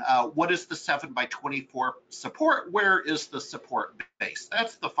what is the 7x24 support? Where is the support base?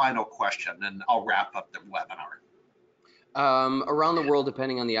 That's the final question, and I'll wrap up the webinar. Around the world,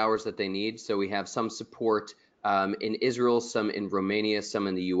 depending on the hours that they need. So we have some support in Israel, some in Romania, some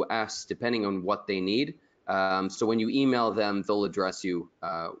in the US, depending on what they need. So when you email them, they'll address you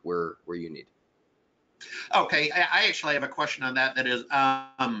where you need. Okay, I actually have a question on that. That is,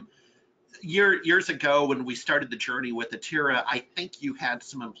 years ago when we started the journey with Atira, I think you had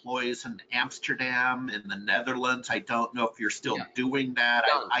some employees in Amsterdam, in the Netherlands. I don't know if you're still doing that.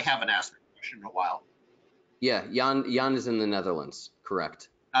 I haven't asked that question in a while. Yeah, Jan is in the Netherlands, correct.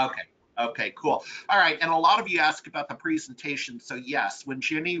 Okay, cool. All right, and a lot of you ask about the presentation. So yes, when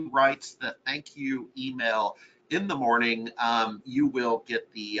Jenny writes the thank you email in the morning, you will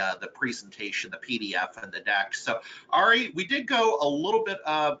get the presentation, the PDF and the deck. So Ari, we did go a little bit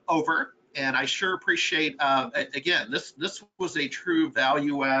over, and I sure appreciate, again, this was a true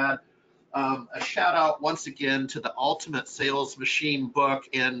value add. A shout out once again to the Ultimate Sales Machine book,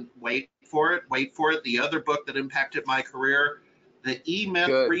 and wait for it, the other book that impacted my career, The E-Myth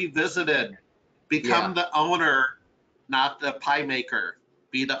Revisited. Become the owner, not the pie maker.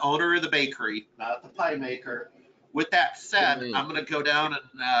 Be the owner of the bakery, not the pie maker. With that said, I'm going to go down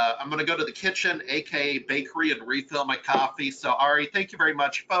and I'm going to go to the kitchen, aka bakery, and refill my coffee. So Ari, thank you very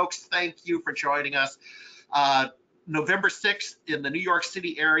much, folks. Thank you for joining us. November 6th in the New York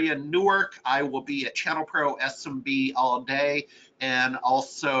City area, Newark, I will be at Channel Pro SMB all day. And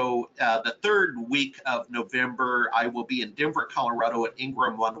also the third week of November, I will be in Denver, Colorado at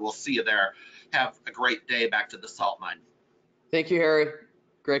Ingram One. We'll see you there. Have a great day. Back to the Salt Mine. Thank you, Harry.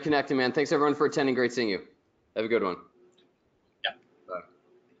 Great connecting, man. Thanks everyone for attending. Great seeing you. Have a good one.